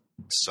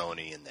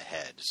Sony in the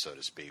head, so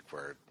to speak,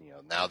 where,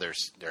 now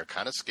they're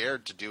kind of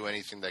scared to do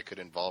anything that could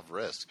involve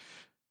risk.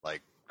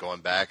 Like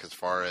going back as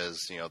far as,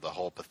 the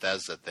whole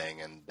Bethesda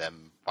thing and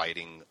them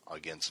fighting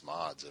against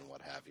mods and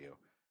what have you.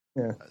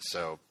 Yeah.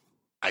 So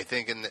I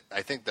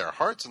think their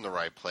heart's in the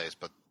right place,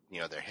 but,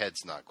 their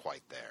head's not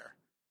quite there.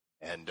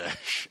 And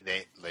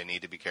they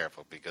need to be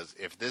careful, because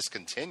if this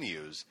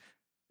continues,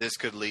 this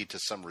could lead to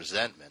some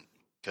resentment.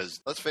 Because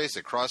let's face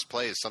it,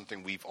 cross-play is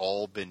something we've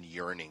all been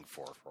yearning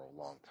for a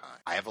long time.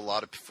 I have a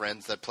lot of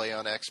friends that play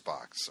on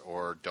Xbox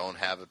or don't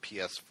have a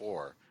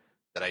PS4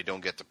 that I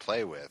don't get to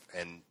play with.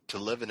 And to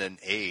live in an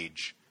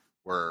age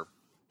where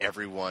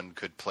everyone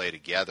could play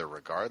together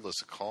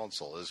regardless of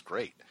console is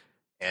great.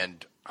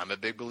 And I'm a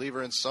big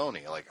believer in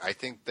Sony. Like, I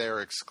think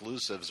their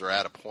exclusives are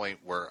at a point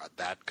where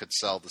that could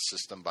sell the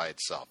system by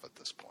itself at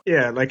this point.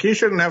 Yeah, like you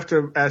shouldn't have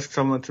to ask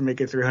someone to make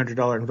a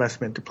 $300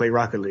 investment to play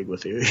Rocket League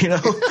with you,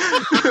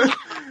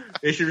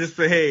 They should just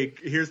say, hey,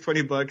 here's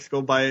 $20,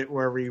 go buy it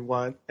wherever you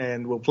want,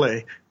 and we'll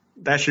play.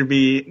 That should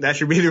be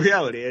the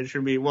reality. It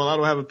should be, well, I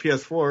don't have a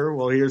PS4.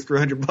 Well, here's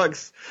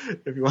 $300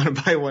 if you want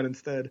to buy one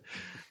instead.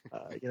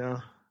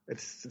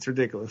 It's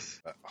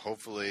ridiculous.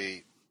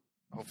 Hopefully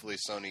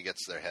Sony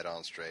gets their head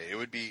on straight. It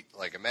would be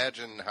like,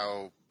 imagine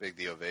how big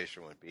the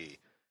ovation would be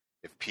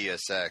if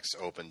PSX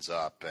opens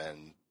up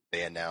and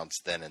they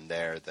announce then and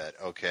there that,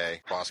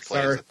 okay,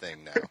 crossplay is a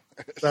thing now.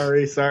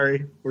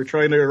 Sorry. We're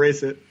trying to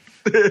erase it.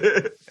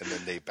 And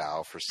then they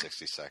bow for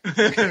 60 seconds.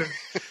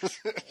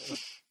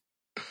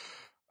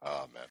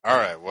 Oh, man. All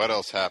right, what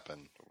else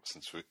happened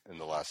in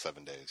the last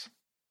 7 days?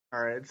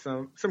 All right,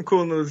 so some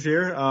cool news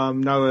here.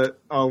 Now that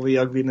all the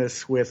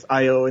ugliness with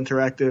IO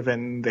Interactive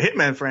and the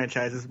Hitman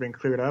franchise has been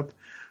cleared up,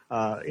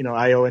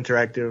 IO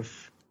Interactive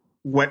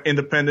went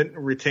independent,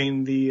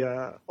 retained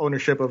the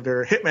ownership of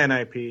their Hitman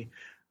IP.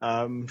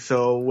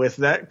 So with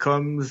that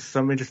comes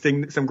some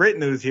great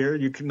news here.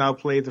 You can now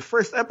play the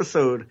first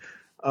episode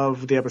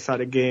of the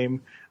episodic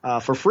game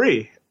for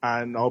free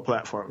on all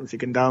platforms. You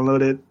can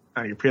download it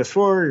on your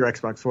PS4, your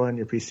Xbox One,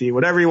 your PC,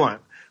 whatever you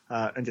want.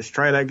 And just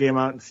try that game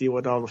out and see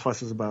what all the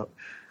fuss is about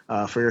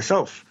for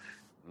yourself.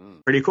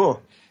 Pretty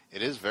cool.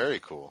 It is very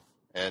cool.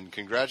 And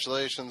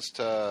congratulations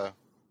to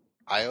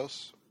IO.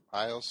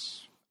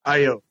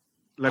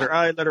 Letter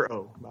I, letter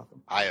O.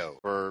 Malcolm. IO.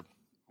 For,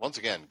 once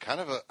again,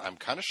 I'm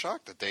kind of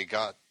shocked that they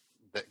got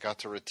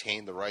to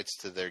retain the rights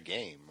to their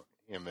game.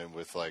 I mean,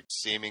 with like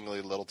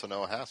seemingly little to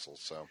no hassle.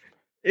 So.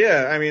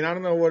 Yeah, I mean, I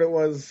don't know what it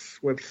was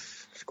with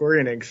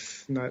Square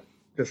Enix, not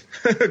just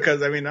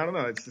because, I mean, I don't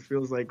know. It just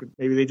feels like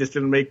maybe they just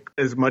didn't make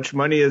as much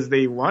money as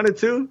they wanted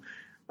to.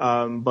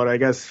 But I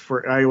guess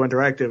for IO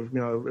Interactive,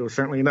 it was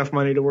certainly enough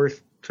money to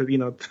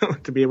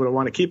to be able to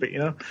want to keep it,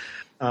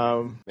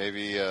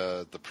 Maybe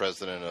the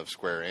president of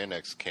Square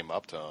Enix came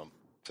up to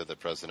the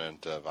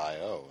president of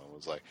IO and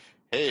was like,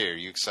 hey, are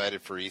you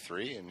excited for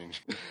E3? And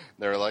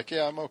they were like,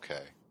 yeah, I'm okay.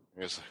 And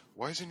he was like,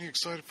 why isn't he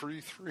excited for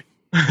E3?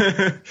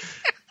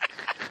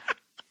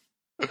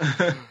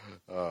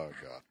 Oh,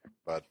 God.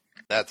 But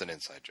that's an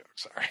inside joke.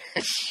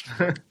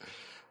 Sorry.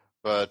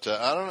 But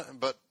I don't know.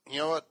 But you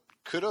know what?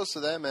 Kudos to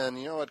them, and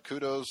you know what?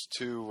 Kudos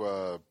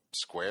to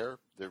Square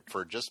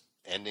for just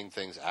ending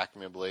things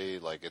amicably.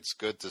 Like, it's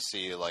good to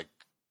see like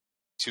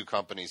two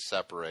companies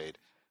separate.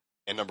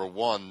 And number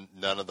one,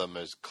 none of them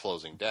is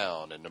closing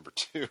down. And number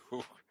two,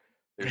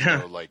 there's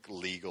no like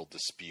legal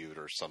dispute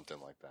or something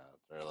like that.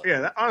 Like,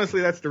 yeah,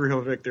 honestly, that's the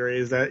real victory.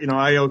 Is that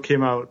IO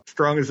came out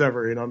strong as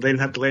ever. They didn't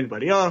have to lay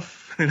anybody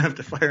off. They didn't have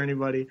to fire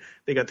anybody.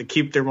 They got to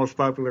keep their most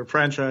popular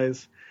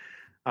franchise.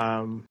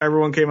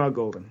 Everyone came out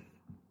golden.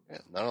 Yeah,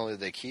 not only do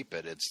they keep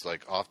it, it's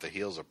like off the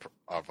heels of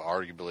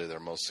arguably their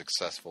most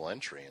successful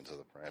entry into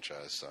the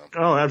franchise. So.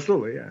 Oh,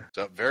 absolutely, yeah.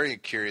 So very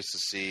curious to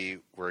see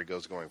where it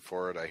goes going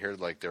forward. I heard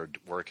like they're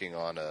working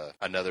on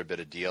another bit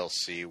of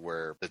DLC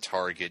where the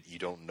target, you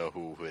don't know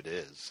who it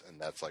is,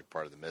 and that's like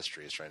part of the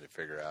mystery is trying to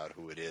figure out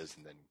who it is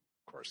and then,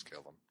 of course,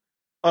 kill them.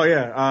 Oh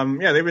yeah,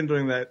 yeah. They've been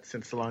doing that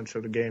since the launch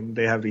of the game.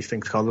 They have these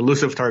things called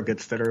elusive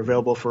targets that are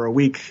available for a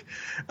week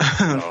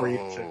for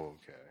you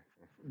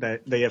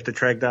that they have to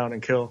track down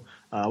and kill.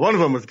 One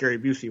of them was Gary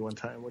Busey one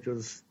time, which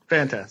was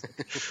fantastic.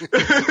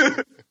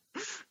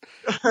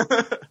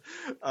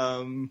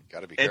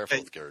 Gotta be careful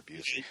with Gary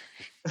Busey.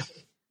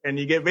 And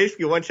you get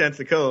basically one chance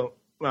to kill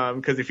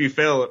because if you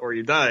fail or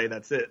you die,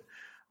 that's it.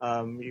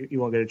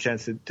 You won't get a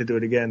chance to do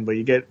it again. But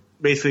you get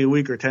basically a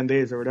week or 10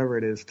 days or whatever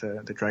it is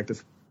to track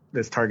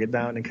this target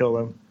down and kill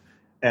them.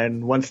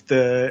 And once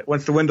the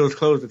window's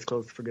closed, it's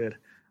closed for good.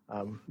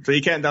 So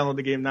you can't download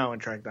the game now and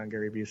track down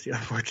Gary Busey,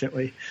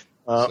 unfortunately.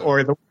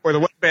 Or the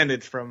Wet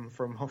Bandits from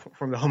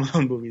the Home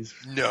Alone movies.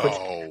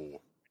 No.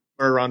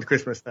 Or around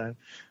Christmas time.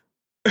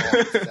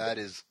 Oh, that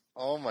is,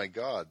 oh my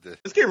God.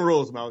 This game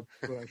rules, Mal,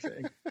 is what I'm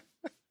saying.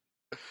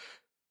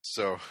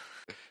 So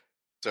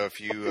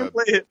if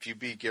you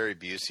beat Gary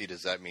Busey,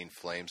 does that mean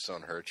flames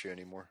don't hurt you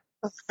anymore?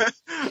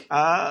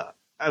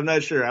 I'm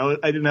not sure. I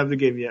didn't have the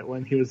game yet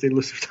when he was the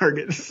elusive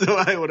target, so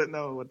I wouldn't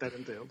know what that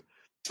entailed.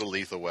 It's a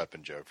Lethal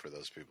Weapon joke for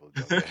those people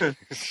who don't know.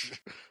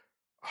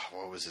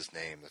 What was his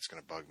name? That's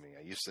going to bug me.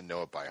 I used to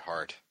know it by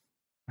heart.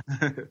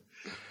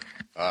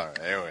 All right.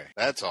 Anyway,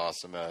 that's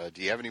awesome.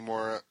 Do you have any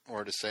more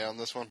to say on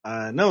this one?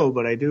 No,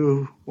 but I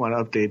do want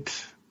to update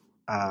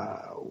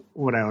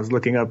what I was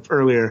looking up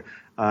earlier.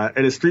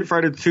 It is Street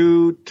Fighter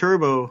 2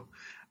 Turbo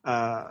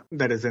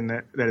that is in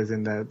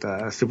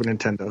that Super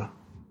Nintendo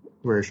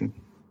version.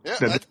 Yeah,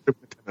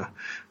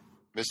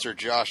 Mr.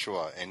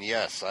 Joshua, and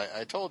yes,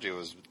 I told you it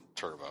was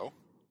Turbo.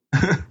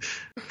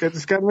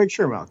 Just got to make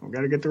sure, Malcolm.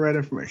 Got to get the right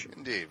information.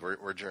 Indeed,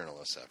 we're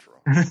journalists after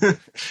all.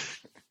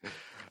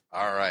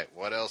 All right,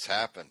 what else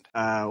happened?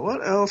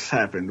 What else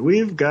happened?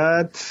 We've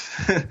got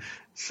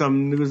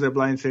some news that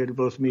blindsided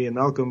both me and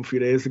Malcolm a few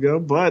days ago,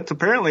 but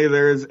apparently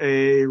there's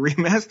a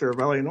remaster of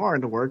LA Noire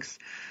in the works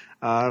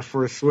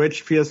for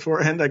Switch,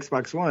 PS4, and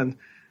Xbox One.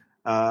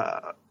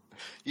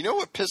 You know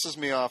what pisses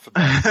me off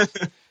about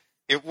it?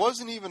 It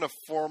wasn't even a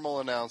formal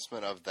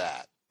announcement of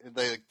that.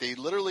 They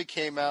literally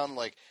came out and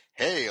like,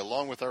 hey,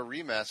 along with our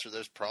remaster,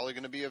 there's probably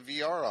going to be a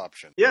VR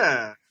option.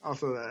 Yeah,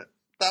 also that.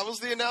 That was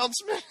the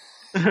announcement.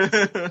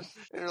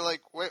 They're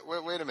like, wait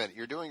a minute,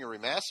 you're doing a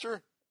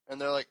remaster? And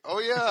they're like, oh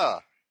yeah,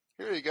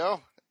 here you go.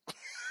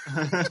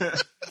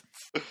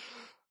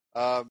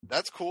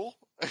 That's cool.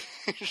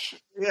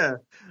 Yeah.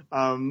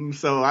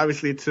 So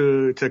obviously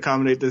to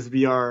accommodate this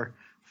VR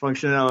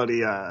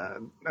functionality,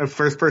 a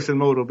first-person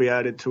mode will be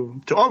added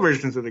to all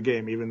versions of the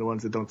game, even the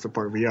ones that don't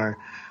support VR.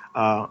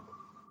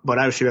 But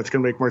obviously that's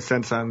going to make more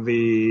sense on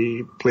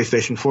the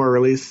PlayStation 4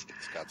 release.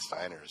 Scott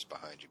Steiner is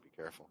behind you. Be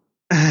careful.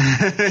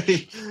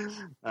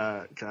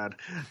 God.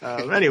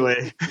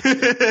 Anyway.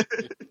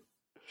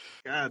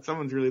 God,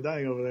 someone's really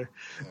dying over there.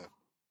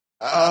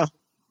 Yeah.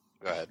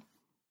 Go ahead.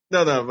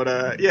 No,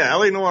 but yeah,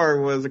 LA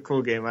Noire was a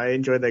cool game. I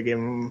enjoyed that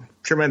game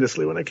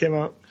tremendously when it came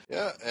out.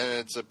 Yeah, and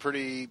it's a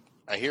pretty,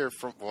 I hear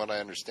from what I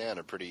understand,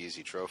 a pretty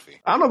easy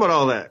trophy. I don't know about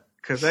all that,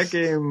 because that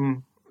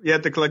game, you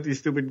had to collect these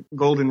stupid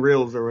golden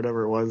reels or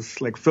whatever it was,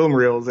 like film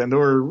reels, and they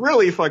were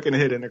really fucking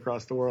hidden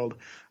across the world.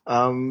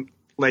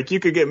 Like, you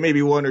could get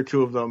maybe one or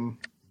two of them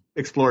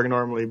exploring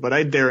normally, but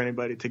I dare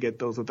anybody to get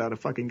those without a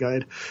fucking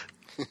guide.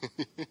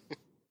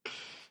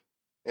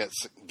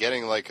 It's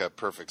getting like a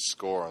perfect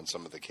score on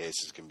some of the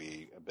cases can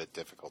be a bit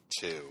difficult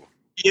too.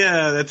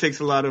 Yeah, that takes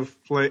a lot of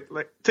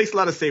takes a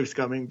lot of save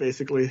scumming,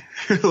 basically.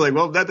 Like,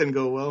 well, that didn't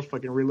go well.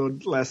 Fucking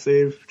reload last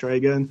save, try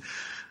again,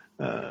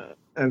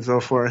 and so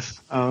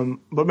forth.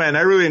 But man,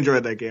 I really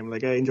enjoyed that game.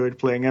 Like, I enjoyed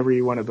playing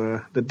every one of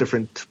the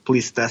different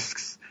police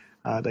desks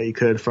that you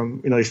could.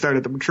 From, you start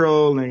at the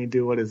patrol, and then you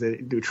do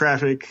you do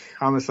traffic,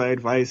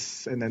 homicide,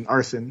 vice, and then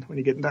arson when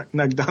you get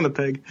knocked down a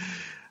peg.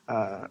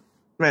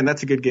 Man,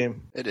 that's a good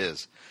game. It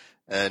is.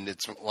 And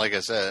it's, like I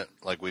said,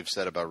 like we've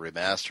said about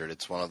Remastered,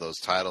 it's one of those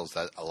titles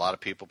that a lot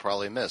of people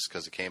probably missed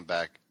because it came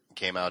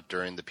out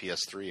during the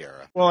PS3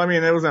 era. Well, I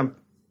mean, it was on,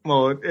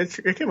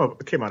 it came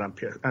out on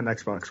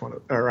Xbox One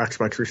or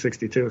Xbox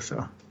 360 too,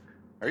 so.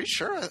 Are you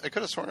sure? I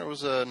could have sworn it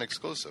was an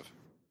exclusive.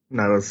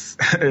 No,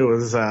 it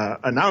was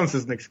announced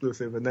as an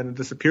exclusive, and then it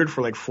disappeared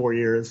for like 4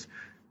 years,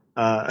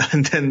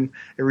 and then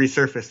it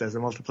resurfaced as a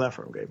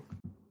multi-platform game.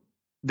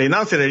 They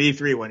announced it at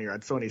E3 one year at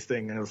Sony's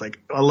thing, and it was like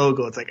a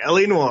logo. It's like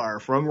LA Noire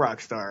from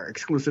Rockstar,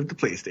 exclusive to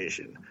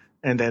PlayStation.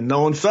 And then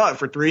no one saw it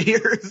for 3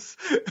 years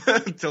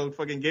until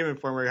fucking Game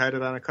Informer had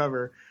it on a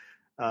cover.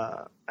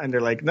 And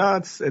they're like, no,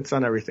 it's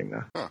on everything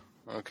now. Huh,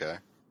 okay.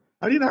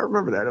 How do you not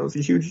remember that? It was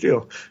a huge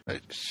deal. I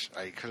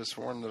could have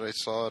sworn that I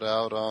saw it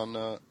out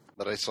on...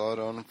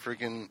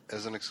 freaking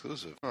as an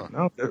exclusive. Huh.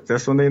 No,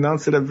 that's when they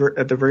announced it at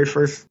the very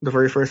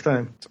first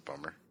time. It's a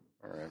bummer.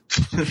 All right.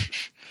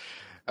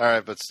 All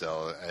right, but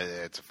still,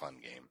 it's a fun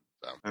game.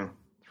 So,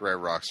 Rare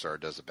Rockstar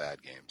does a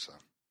bad game, so.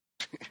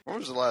 What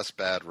was the last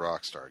bad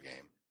Rockstar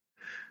game?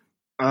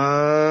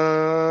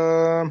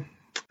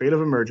 Fate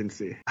of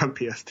Emergency on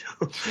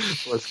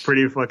PS2 was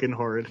pretty fucking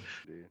horrid.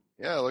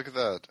 Yeah, look at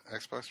that.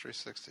 Xbox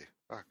 360.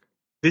 Fuck.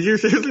 Did you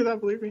seriously not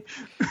believe me?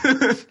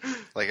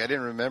 Like, I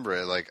didn't remember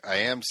it. Like, I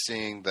am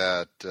seeing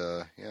that,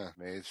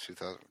 May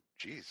 2000.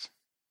 Jeez.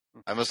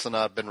 I must have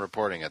not been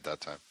reporting at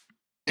that time.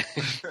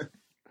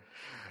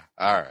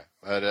 All right.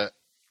 But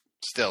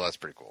still, that's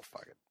pretty cool.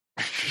 Fuck it.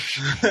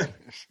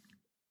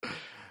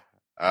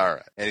 All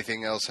right.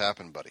 Anything else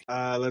happen, buddy?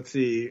 Let's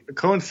see.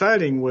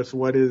 Coinciding with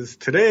what is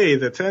today,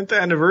 the 10th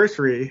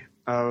anniversary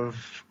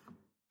of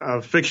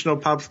fictional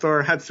pop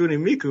star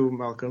Hatsune Miku,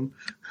 Malcolm.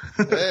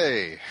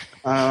 Hey.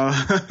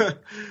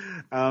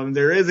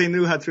 There is a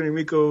new Hatsune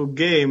Miku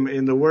game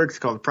in the works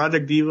called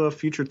Project Diva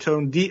Future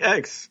Tone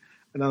DX,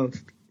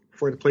 announced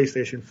for the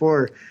PlayStation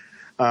 4.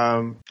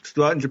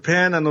 Still out in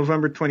Japan on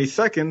November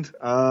 22nd.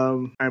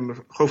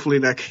 Hopefully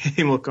that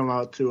game will come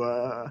out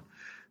to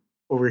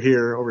over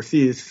here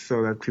overseas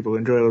so that people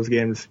enjoy those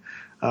games,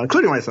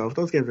 including myself.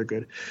 Those games are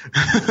good.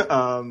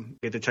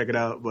 Get to check it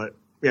out. But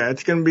yeah,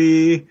 it's going to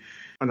be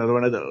another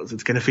one of those.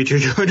 It's going to feature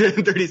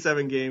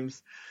 237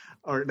 games,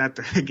 or not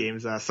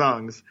games,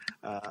 songs.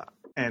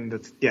 And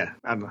it's, yeah,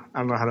 I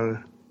don't know how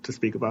to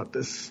speak about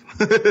this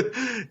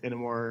in a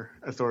more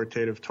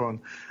authoritative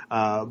tone.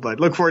 But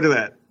look forward to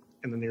that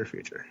in the near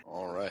future.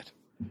 All right.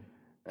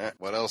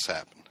 What else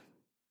happened?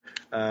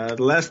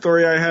 The last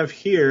story I have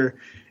here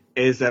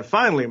is that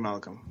finally,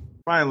 Malcolm,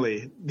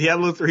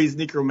 Diablo 3's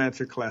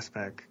Necromancer class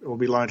pack will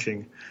be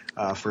launching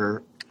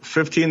for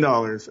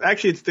 $15.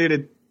 Actually,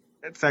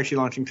 it's actually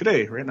launching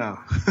today, right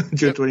now,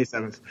 June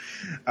 27th.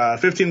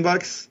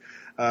 $15.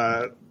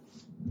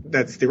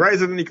 That's the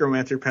Rise of the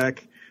Necromancer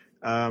pack.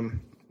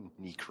 Necromancer.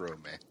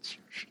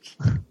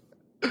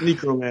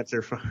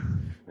 Necromancer.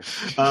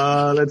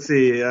 Let's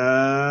see.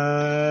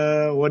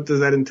 What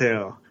does that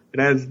entail? It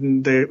has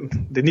the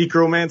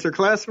Necromancer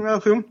class,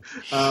 Malcolm,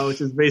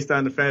 which is based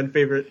on the fan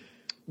favorite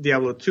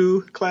Diablo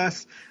 2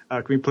 class.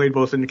 Can be played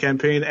both in the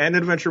campaign and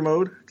adventure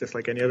mode, just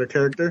like any other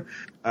character.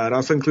 It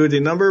also includes a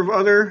number of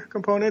other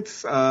components,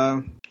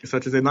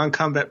 such as a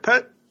non-combat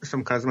pet,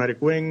 some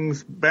cosmetic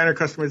wings, banner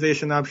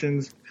customization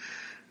options,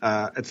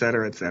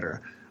 etc., etc.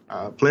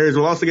 Players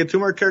will also get 2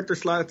 more character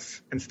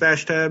slots and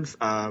stash tabs,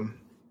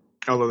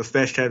 although the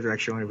stash tabs are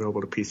actually only available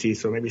to PC,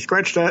 so maybe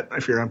scratch that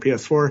if you're on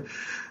PS4.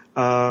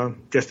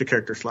 Just the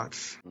character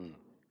slots.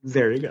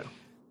 There you go.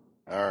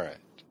 All right.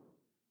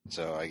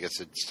 So I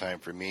guess it's time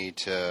for me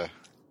to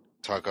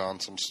talk on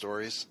some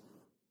stories.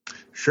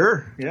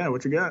 Sure. Yeah.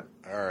 What you got?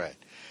 All right.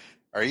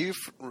 Are you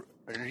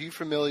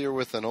familiar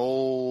with an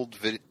old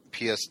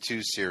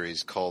PS2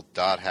 series called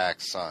Dot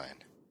Hack Sign?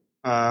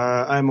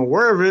 I'm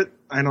aware of it.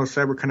 I know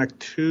CyberConnect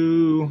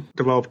 2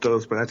 developed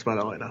those, but that's about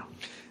all I know.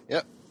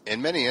 Yep.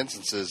 In many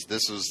instances,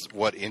 this was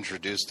what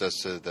introduced us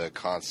to the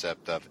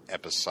concept of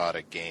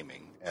episodic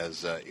gaming,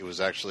 as it was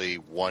actually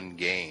one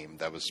game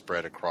that was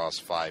spread across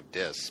 5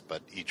 discs,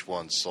 but each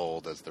one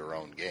sold as their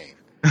own game.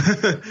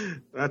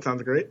 That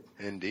sounds great.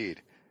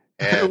 Indeed.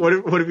 And, what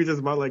if you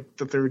just bought like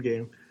the 3rd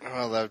game?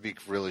 Well, that would be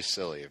really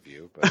silly of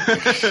you.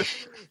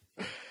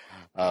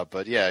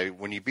 But yeah,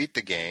 when you beat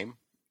the game,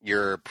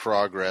 your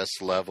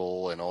progress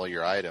level and all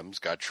your items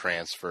got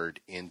transferred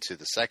into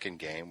the second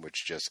game,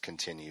 which just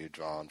continued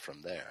on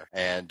from there.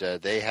 And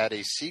they had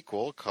a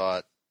sequel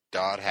called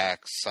Dot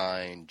Hack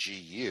Sign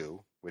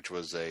GU, which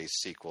was a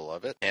sequel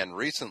of it. And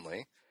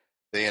recently,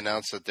 they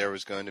announced that there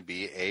was going to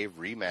be a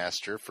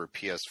remaster for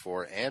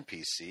PS4 and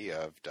PC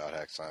of Dot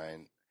Hack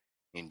Sign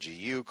in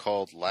GU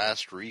called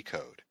Last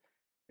Recode,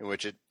 in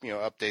which it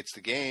updates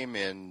the game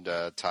in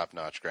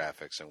top-notch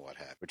graphics and what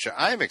have you, which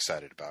I'm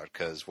excited about,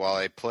 because while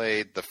I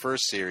played the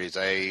first series,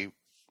 I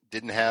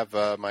didn't have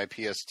my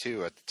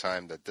PS2 at the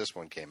time that this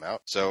one came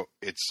out, so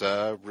it's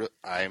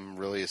I'm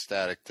really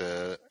ecstatic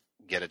to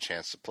get a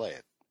chance to play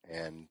it.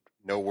 And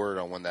no word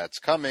on when that's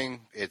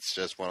coming. It's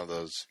just one of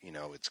those,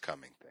 it's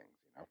coming things.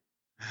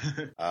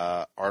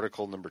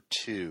 Article number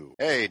 2.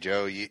 Hey,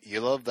 Joe, you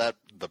love the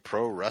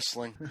pro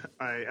wrestling?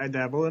 I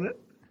dabble in it.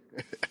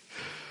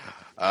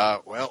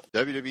 Well,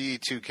 WWE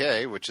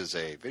 2K, which is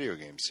a video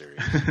game series.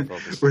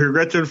 We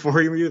regret to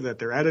inform you that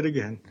they're at it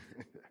again.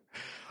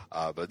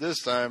 But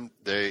this time,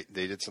 they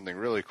did something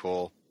really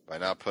cool by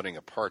not putting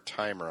a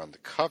part-timer on the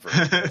cover.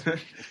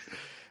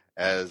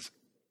 As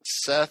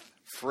Seth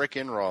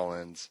frickin'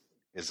 Rollins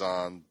is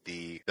on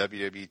the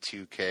WWE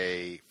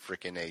 2K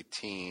frickin'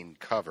 18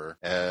 cover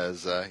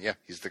as,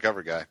 he's the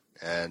cover guy.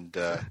 And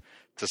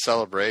to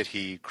celebrate,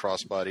 he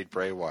cross-bodied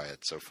Bray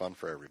Wyatt. So fun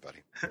for everybody.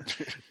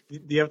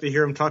 Do you have to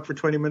hear him talk for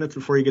 20 minutes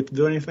before you get to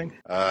do anything?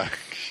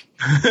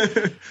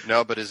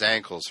 No, but his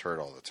ankles hurt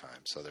all the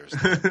time, so there's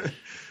that.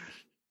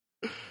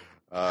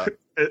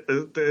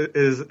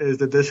 Is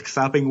the disc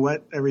sopping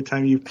wet every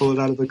time you pull it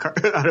out of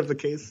the out of the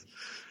case?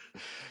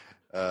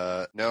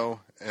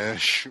 No.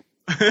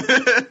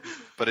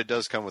 But it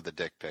does come with a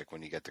dick pic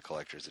when you get the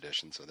collector's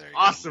edition, so there you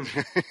awesome.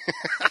 go.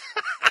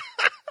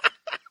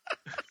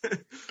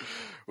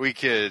 We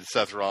kid.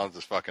 Seth Rollins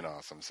is fucking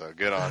awesome, so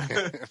good on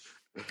him.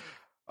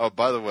 Oh,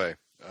 by the way,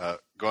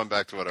 going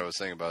back to what I was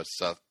saying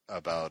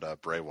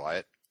about Bray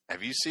Wyatt,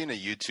 have you seen a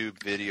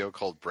YouTube video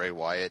called Bray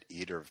Wyatt,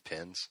 Eater of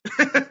Pins?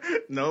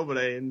 No, but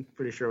I'm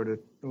pretty sure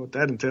what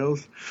that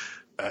entails.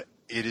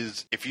 It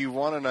is, if you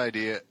want an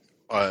idea,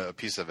 a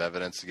piece of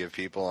evidence to give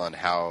people on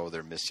how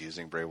they're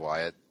misusing Bray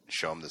Wyatt,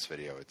 show them this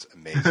video. It's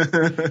amazing.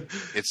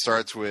 It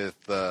starts with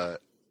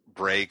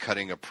Bray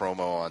cutting a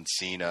promo on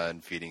Cena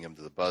and feeding him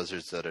to the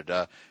buzzards,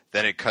 da-da-da.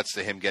 Then it cuts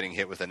to him getting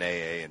hit with an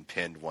AA and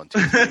pinned 1, 2,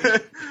 3.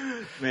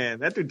 Man,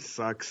 that dude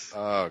sucks.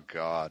 Oh,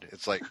 God.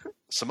 It's like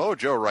Samoa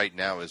Joe right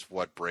now is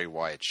what Bray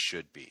Wyatt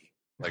should be.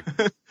 Like,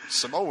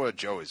 Samoa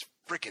Joe is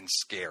freaking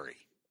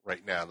scary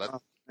right now.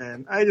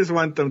 Man, I just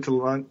want them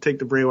to take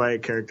the Bray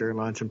Wyatt character and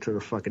launch him to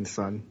the fucking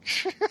sun.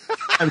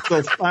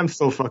 I'm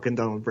so fucking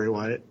done with Bray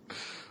Wyatt.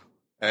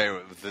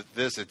 Anyway,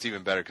 this, it's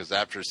even better because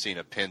after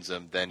Cena pins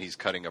him, then he's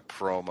cutting a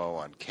promo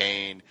on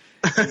Kane,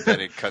 and then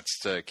it cuts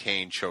to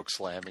Kane choke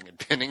slamming and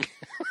pinning.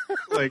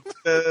 Like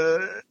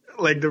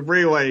the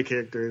Bray Wyatt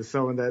character is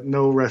someone that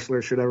no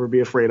wrestler should ever be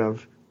afraid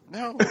of.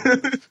 No.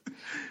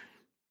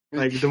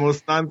 Like the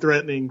most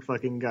non-threatening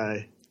fucking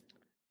guy.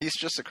 He's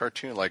just a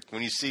cartoon. Like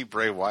when you see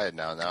Bray Wyatt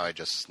now I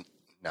just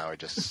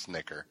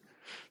snicker.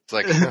 It's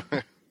like,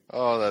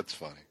 oh, that's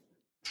funny.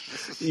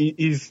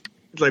 He's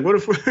like, what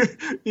if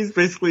he's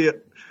basically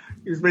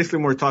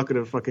more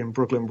talkative fucking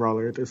Brooklyn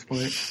Brawler at this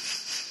point.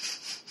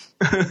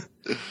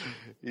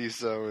 He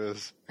so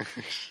is.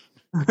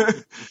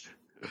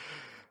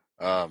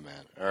 Oh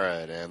man! All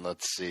right, and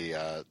let's see.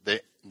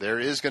 There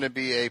is going to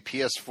be a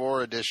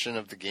PS4 edition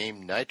of the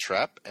game Night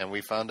Trap, and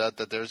we found out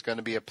that there's going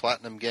to be a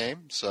platinum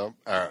game. A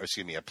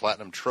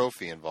platinum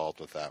trophy involved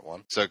with that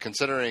one. So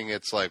considering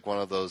it's like one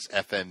of those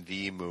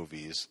FMV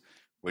movies,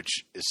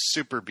 which is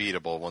super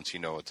beatable once you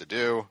know what to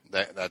do,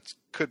 that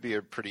could be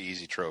a pretty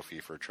easy trophy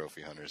for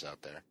trophy hunters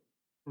out there.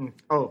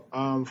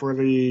 For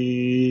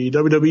the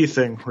WWE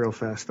thing, real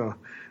fast though.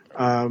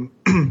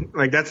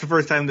 Like that's the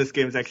first time this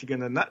game is actually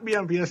going to not be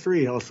on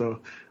PS3 also.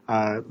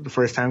 The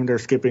first time they're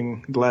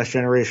skipping the last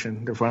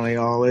generation. They're finally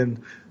all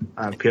in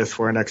on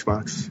PS4 and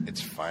Xbox.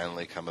 It's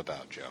finally come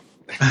about, Joe.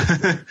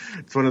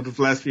 It's one of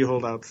the last few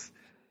holdouts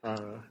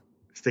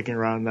sticking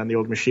around on the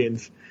old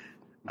machines.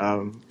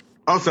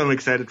 Also, I'm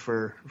excited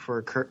for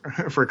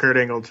Kurt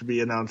Angle to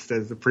be announced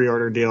as the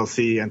pre-order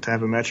DLC and to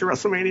have a match at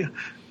WrestleMania.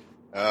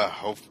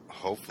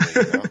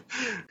 Hopefully,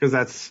 because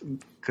that's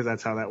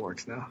how that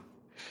works now.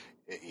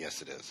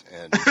 Yes, it is,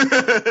 and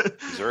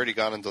he's already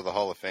gone into the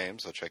Hall of Fame,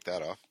 so check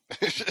that off.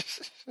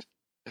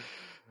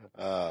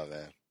 Oh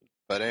man!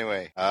 But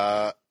anyway,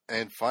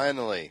 and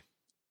finally,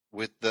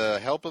 with the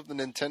help of the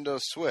Nintendo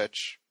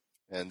Switch,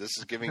 and this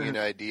is giving you an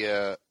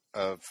idea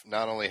of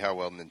not only how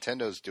well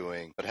Nintendo's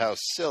doing, but how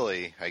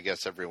silly I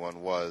guess everyone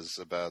was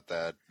about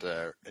that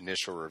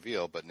initial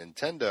reveal. But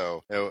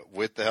Nintendo,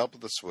 with the help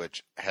of the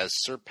Switch, has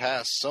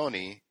surpassed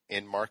Sony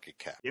in market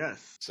cap.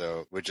 Yes.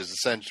 So, which is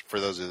essential, for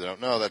those who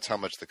don't know, that's how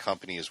much the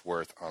company is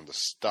worth on the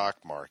stock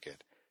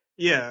market.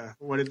 Yeah,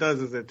 what it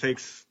does is it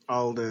takes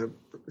all the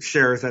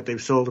shares that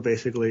they've sold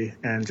basically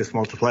and just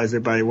multiplies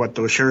it by what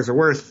those shares are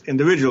worth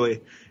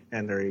individually,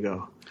 and there you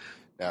go.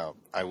 Now,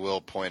 I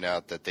will point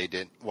out that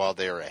while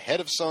they are ahead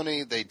of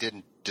Sony, they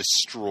didn't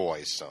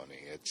destroy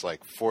Sony. It's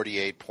like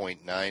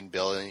 48.9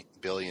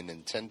 billion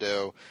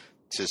Nintendo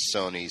to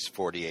Sony's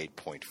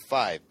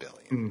 48.5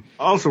 billion.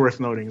 Also worth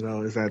noting,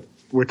 though, is that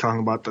we're talking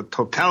about the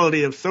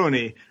totality of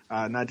Sony,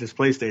 not just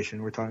PlayStation.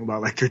 We're talking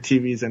about like their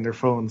TVs and their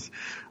phones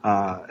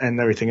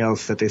and everything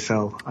else that they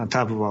sell on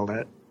top of all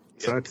that.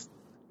 Yep. So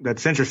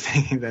that's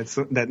interesting that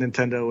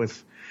Nintendo,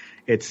 with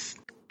its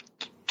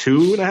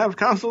 2.5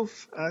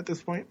 consoles at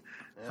this point,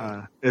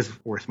 is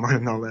worth more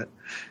than all that.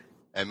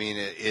 I mean,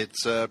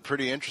 it's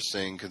pretty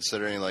interesting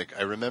considering, like,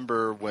 I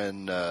remember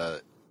when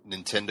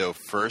Nintendo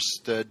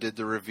first did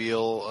the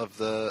reveal of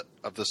the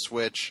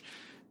Switch,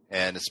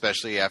 and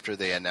especially after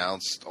they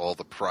announced all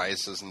the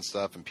prizes and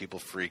stuff, and people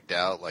freaked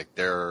out, like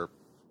their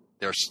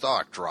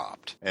stock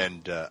dropped,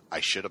 and I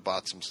should have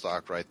bought some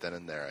stock right then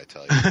and there, I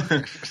tell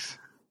you.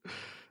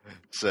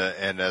 So,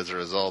 and as a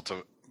result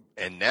of,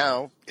 and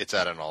now it's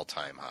at an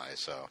all-time high.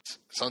 So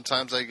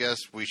sometimes I guess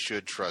we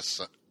should trust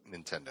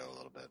Nintendo a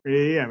little bit.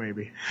 Yeah,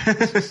 maybe.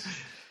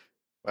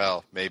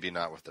 Well, maybe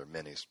not with their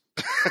minis.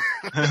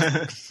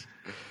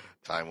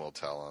 Time will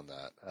tell on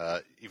that.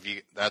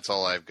 That's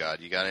all I've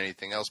got. You got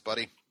anything else,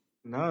 buddy?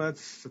 No,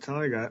 that's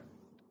all I got.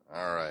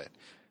 All right.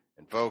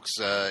 And folks,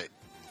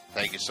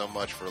 thank you so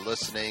much for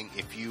listening.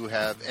 If you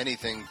have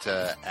anything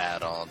to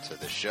add on to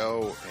the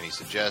show, any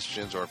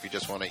suggestions, or if you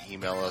just want to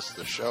email us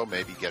the show,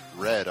 maybe get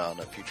read on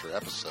a future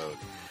episode,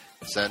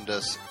 send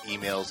us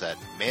emails at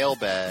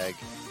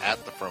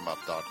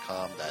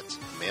mailbag@thefirmup.com. That's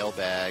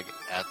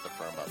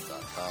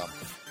mailbag@thefirmup.com.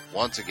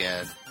 Once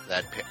again,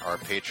 our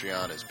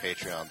Patreon is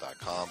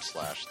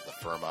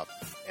patreon.com/thefirmup.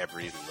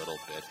 Every little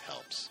bit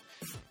helps.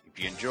 If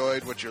you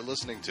enjoyed what you're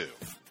listening to,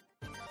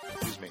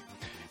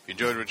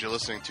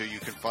 you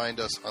can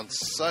find us on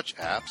such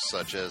apps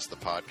such as the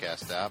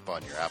podcast app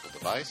on your Apple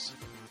device,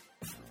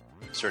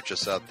 Search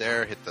us out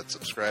there, hit that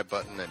subscribe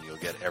button, and you'll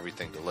get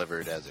everything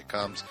delivered as it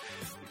comes.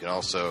 You can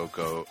also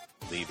go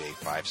leave a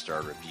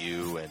 5-star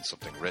review and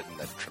something written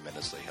that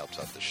tremendously helps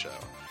out the show.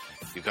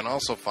 You can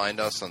also find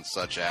us on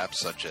such apps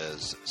such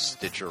as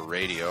Stitcher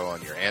Radio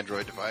on your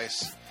Android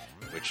device,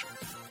 which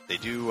they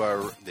do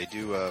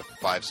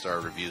 5-star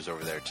reviews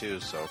over there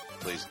too, so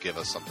please give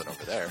us something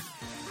over there.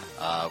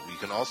 You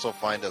can also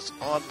find us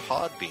on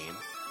Podbean,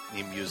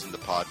 even using the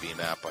Podbean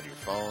app on your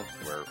phone,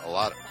 where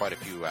quite a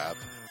few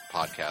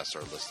podcasts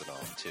are listed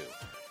on too.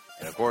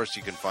 And of course,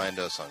 you can find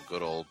us on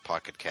good old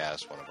Pocket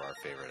Cast, one of our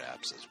favorite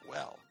apps as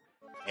well.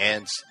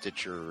 And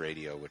Stitcher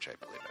Radio, which I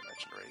believe I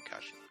mentioned already.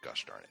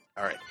 Gosh darn it.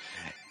 All right.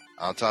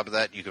 On top of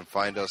that, you can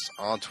find us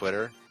on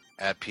Twitter,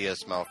 at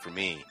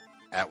PSMouthForMe,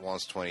 at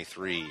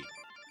Once23,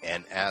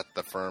 and at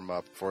the Firm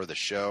Up for the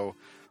show.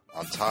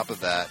 On top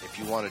of that, if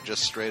you want to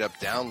just straight up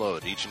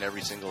download each and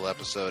every single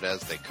episode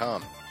as they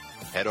come,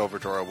 head over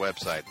to our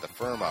website,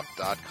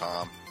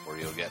 thefirmup.com, where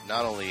you'll get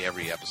not only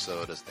every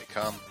episode as they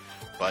come,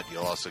 but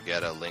you'll also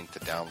get a link to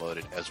download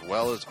it, as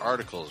well as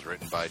articles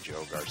written by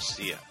Joe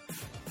Garcia.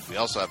 We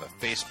also have a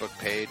Facebook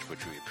page,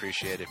 which we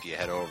appreciate if you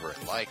head over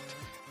and liked,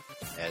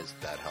 as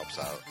that helps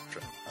out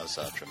us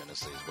out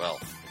tremendously as well.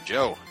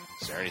 Joe,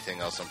 is there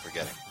anything else I'm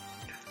forgetting?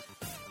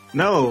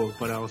 No,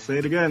 but I'll say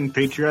it again,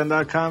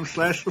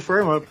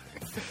 patreon.com/thefirmup.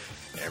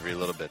 Every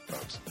little bit,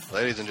 folks.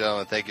 Ladies and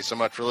gentlemen, thank you so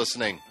much for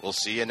listening. We'll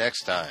see you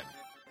next time.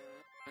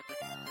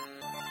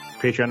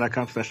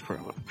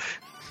 Patreon.com/thefirmup.